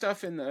put this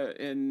stuff in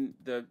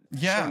the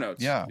show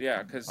notes.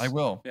 Yeah, because I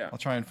will. Yeah, I'll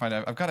try and find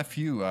out. I've got a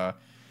few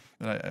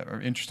that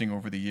are interesting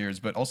over the years,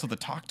 but also the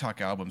Talk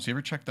Talk albums. You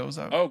ever check those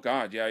out? Oh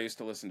God, yeah. I used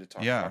to listen to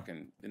Talk Talk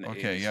in the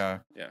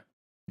 80s.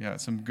 Yeah,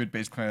 some good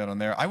bass clarinet on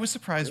there. I was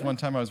surprised one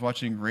time I was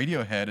watching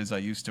Radiohead, as I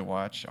used to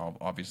watch,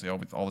 obviously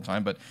all the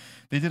time, but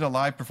they did a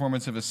live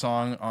performance of a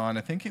song on,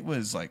 I think it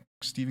was like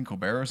Stephen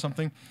Colbert or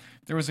something.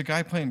 There was a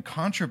guy playing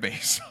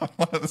contrabass on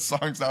one of the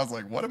songs. I was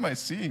like, what am I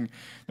seeing?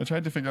 I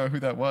tried to figure out who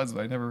that was,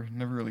 but I never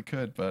really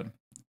could, but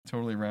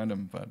totally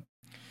random. But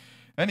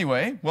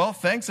anyway, well,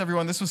 thanks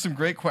everyone. This was some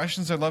great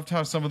questions. I loved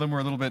how some of them were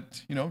a little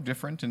bit,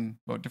 different and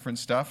about different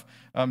stuff.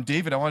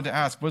 David, I wanted to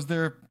ask, was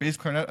there bass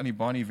clarinet on any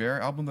Bon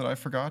Iver album that I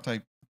forgot?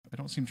 I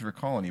don't seem to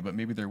recall any, but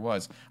maybe there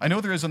was. I know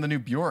there is on the new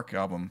Bjork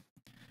album.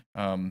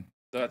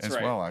 That's as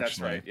right. well, actually.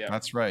 That's right. Yeah.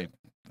 That's right.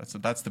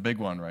 That's the big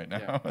one right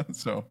now. Yeah.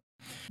 So,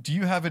 do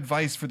you have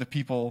advice for the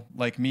people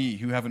like me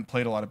who haven't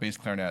played a lot of bass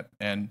clarinet,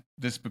 and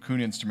this Bakun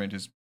instrument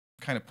is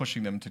kind of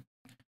pushing them to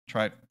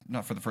try it,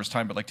 not for the first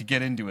time, but like to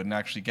get into it and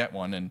actually get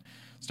one and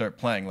start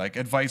playing? Like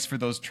advice for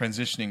those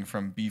transitioning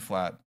from B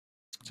flat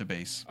to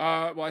bass.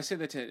 Well, I say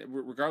that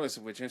regardless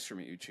of which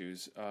instrument you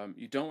choose,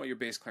 you don't want your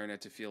bass clarinet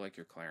to feel like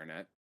your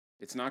clarinet.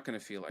 It's not going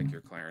to feel like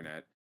your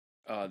clarinet.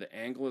 The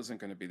angle isn't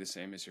going to be the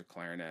same as your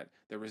clarinet.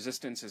 The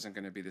resistance isn't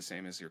going to be the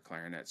same as your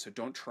clarinet. So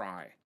don't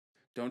try.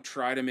 Don't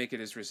try to make it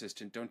as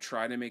resistant. Don't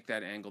try to make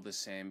that angle the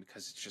same,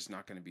 because it's just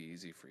not going to be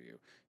easy for you.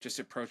 Just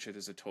approach it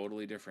as a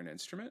totally different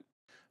instrument,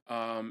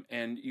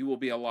 and you will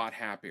be a lot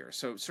happier.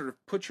 So sort of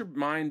put your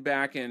mind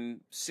back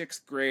in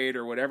 6th grade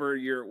or whatever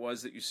year it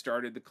was that you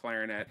started the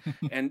clarinet,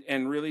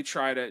 and really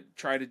try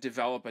to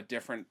develop a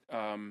different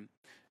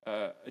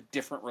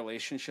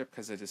relationship,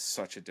 because it is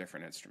such a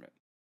different instrument.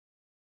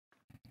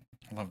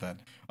 I love that.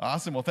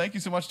 Awesome. Well, thank you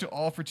so much to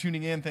all for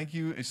tuning in. Thank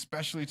you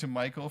especially to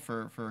Michael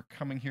for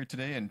coming here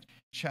today and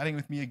chatting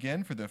with me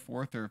again for the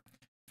 4th or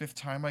 5th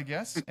time, I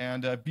guess.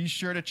 And be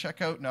sure to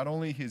check out not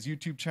only his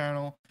YouTube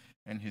channel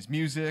and his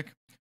music,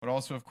 but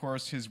also, of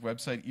course, his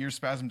website,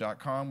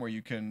 earspasm.com, where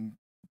you can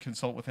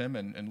consult with him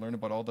and learn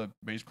about all the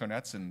bass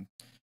clarinets and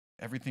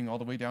everything, all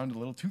the way down to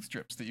little tooth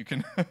strips that you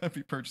can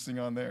be purchasing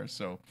on there.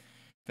 So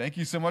thank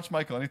you so much,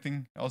 Michael.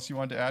 Anything else you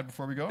wanted to add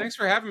before we go? Thanks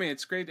for having me.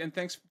 It's great. And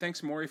thanks,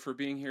 Maury, for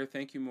being here.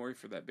 Thank you, Maury,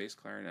 for that bass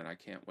clarinet. I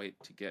can't wait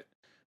to get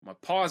my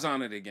paws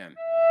on it again.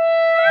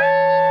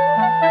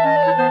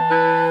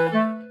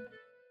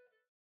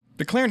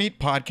 The Clarinet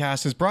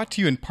Podcast is brought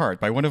to you in part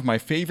by one of my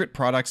favorite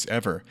products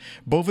ever,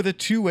 Boveda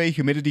two-way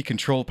humidity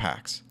control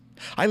packs.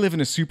 I live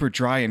in a super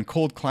dry and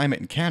cold climate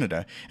in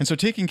Canada, and so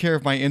taking care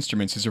of my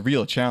instruments is a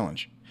real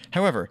challenge.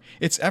 However,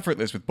 it's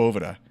effortless with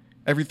Boveda.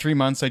 Every 3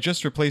 months, I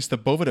just replace the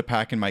Boveda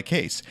pack in my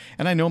case,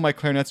 and I know my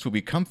clarinets will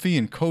be comfy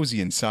and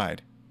cozy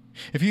inside.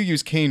 If you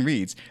use cane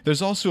reeds,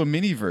 there's also a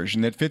mini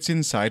version that fits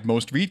inside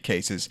most reed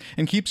cases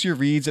and keeps your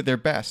reeds at their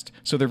best,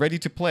 so they're ready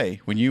to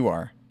play when you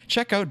are.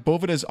 Check out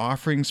Boveda's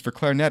offerings for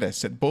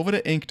clarinetists at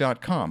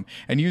bovedainc.com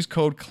and use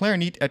code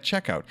CLARINET at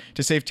checkout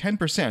to save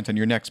 10% on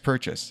your next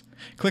purchase.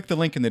 Click the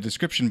link in the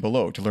description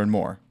below to learn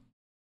more.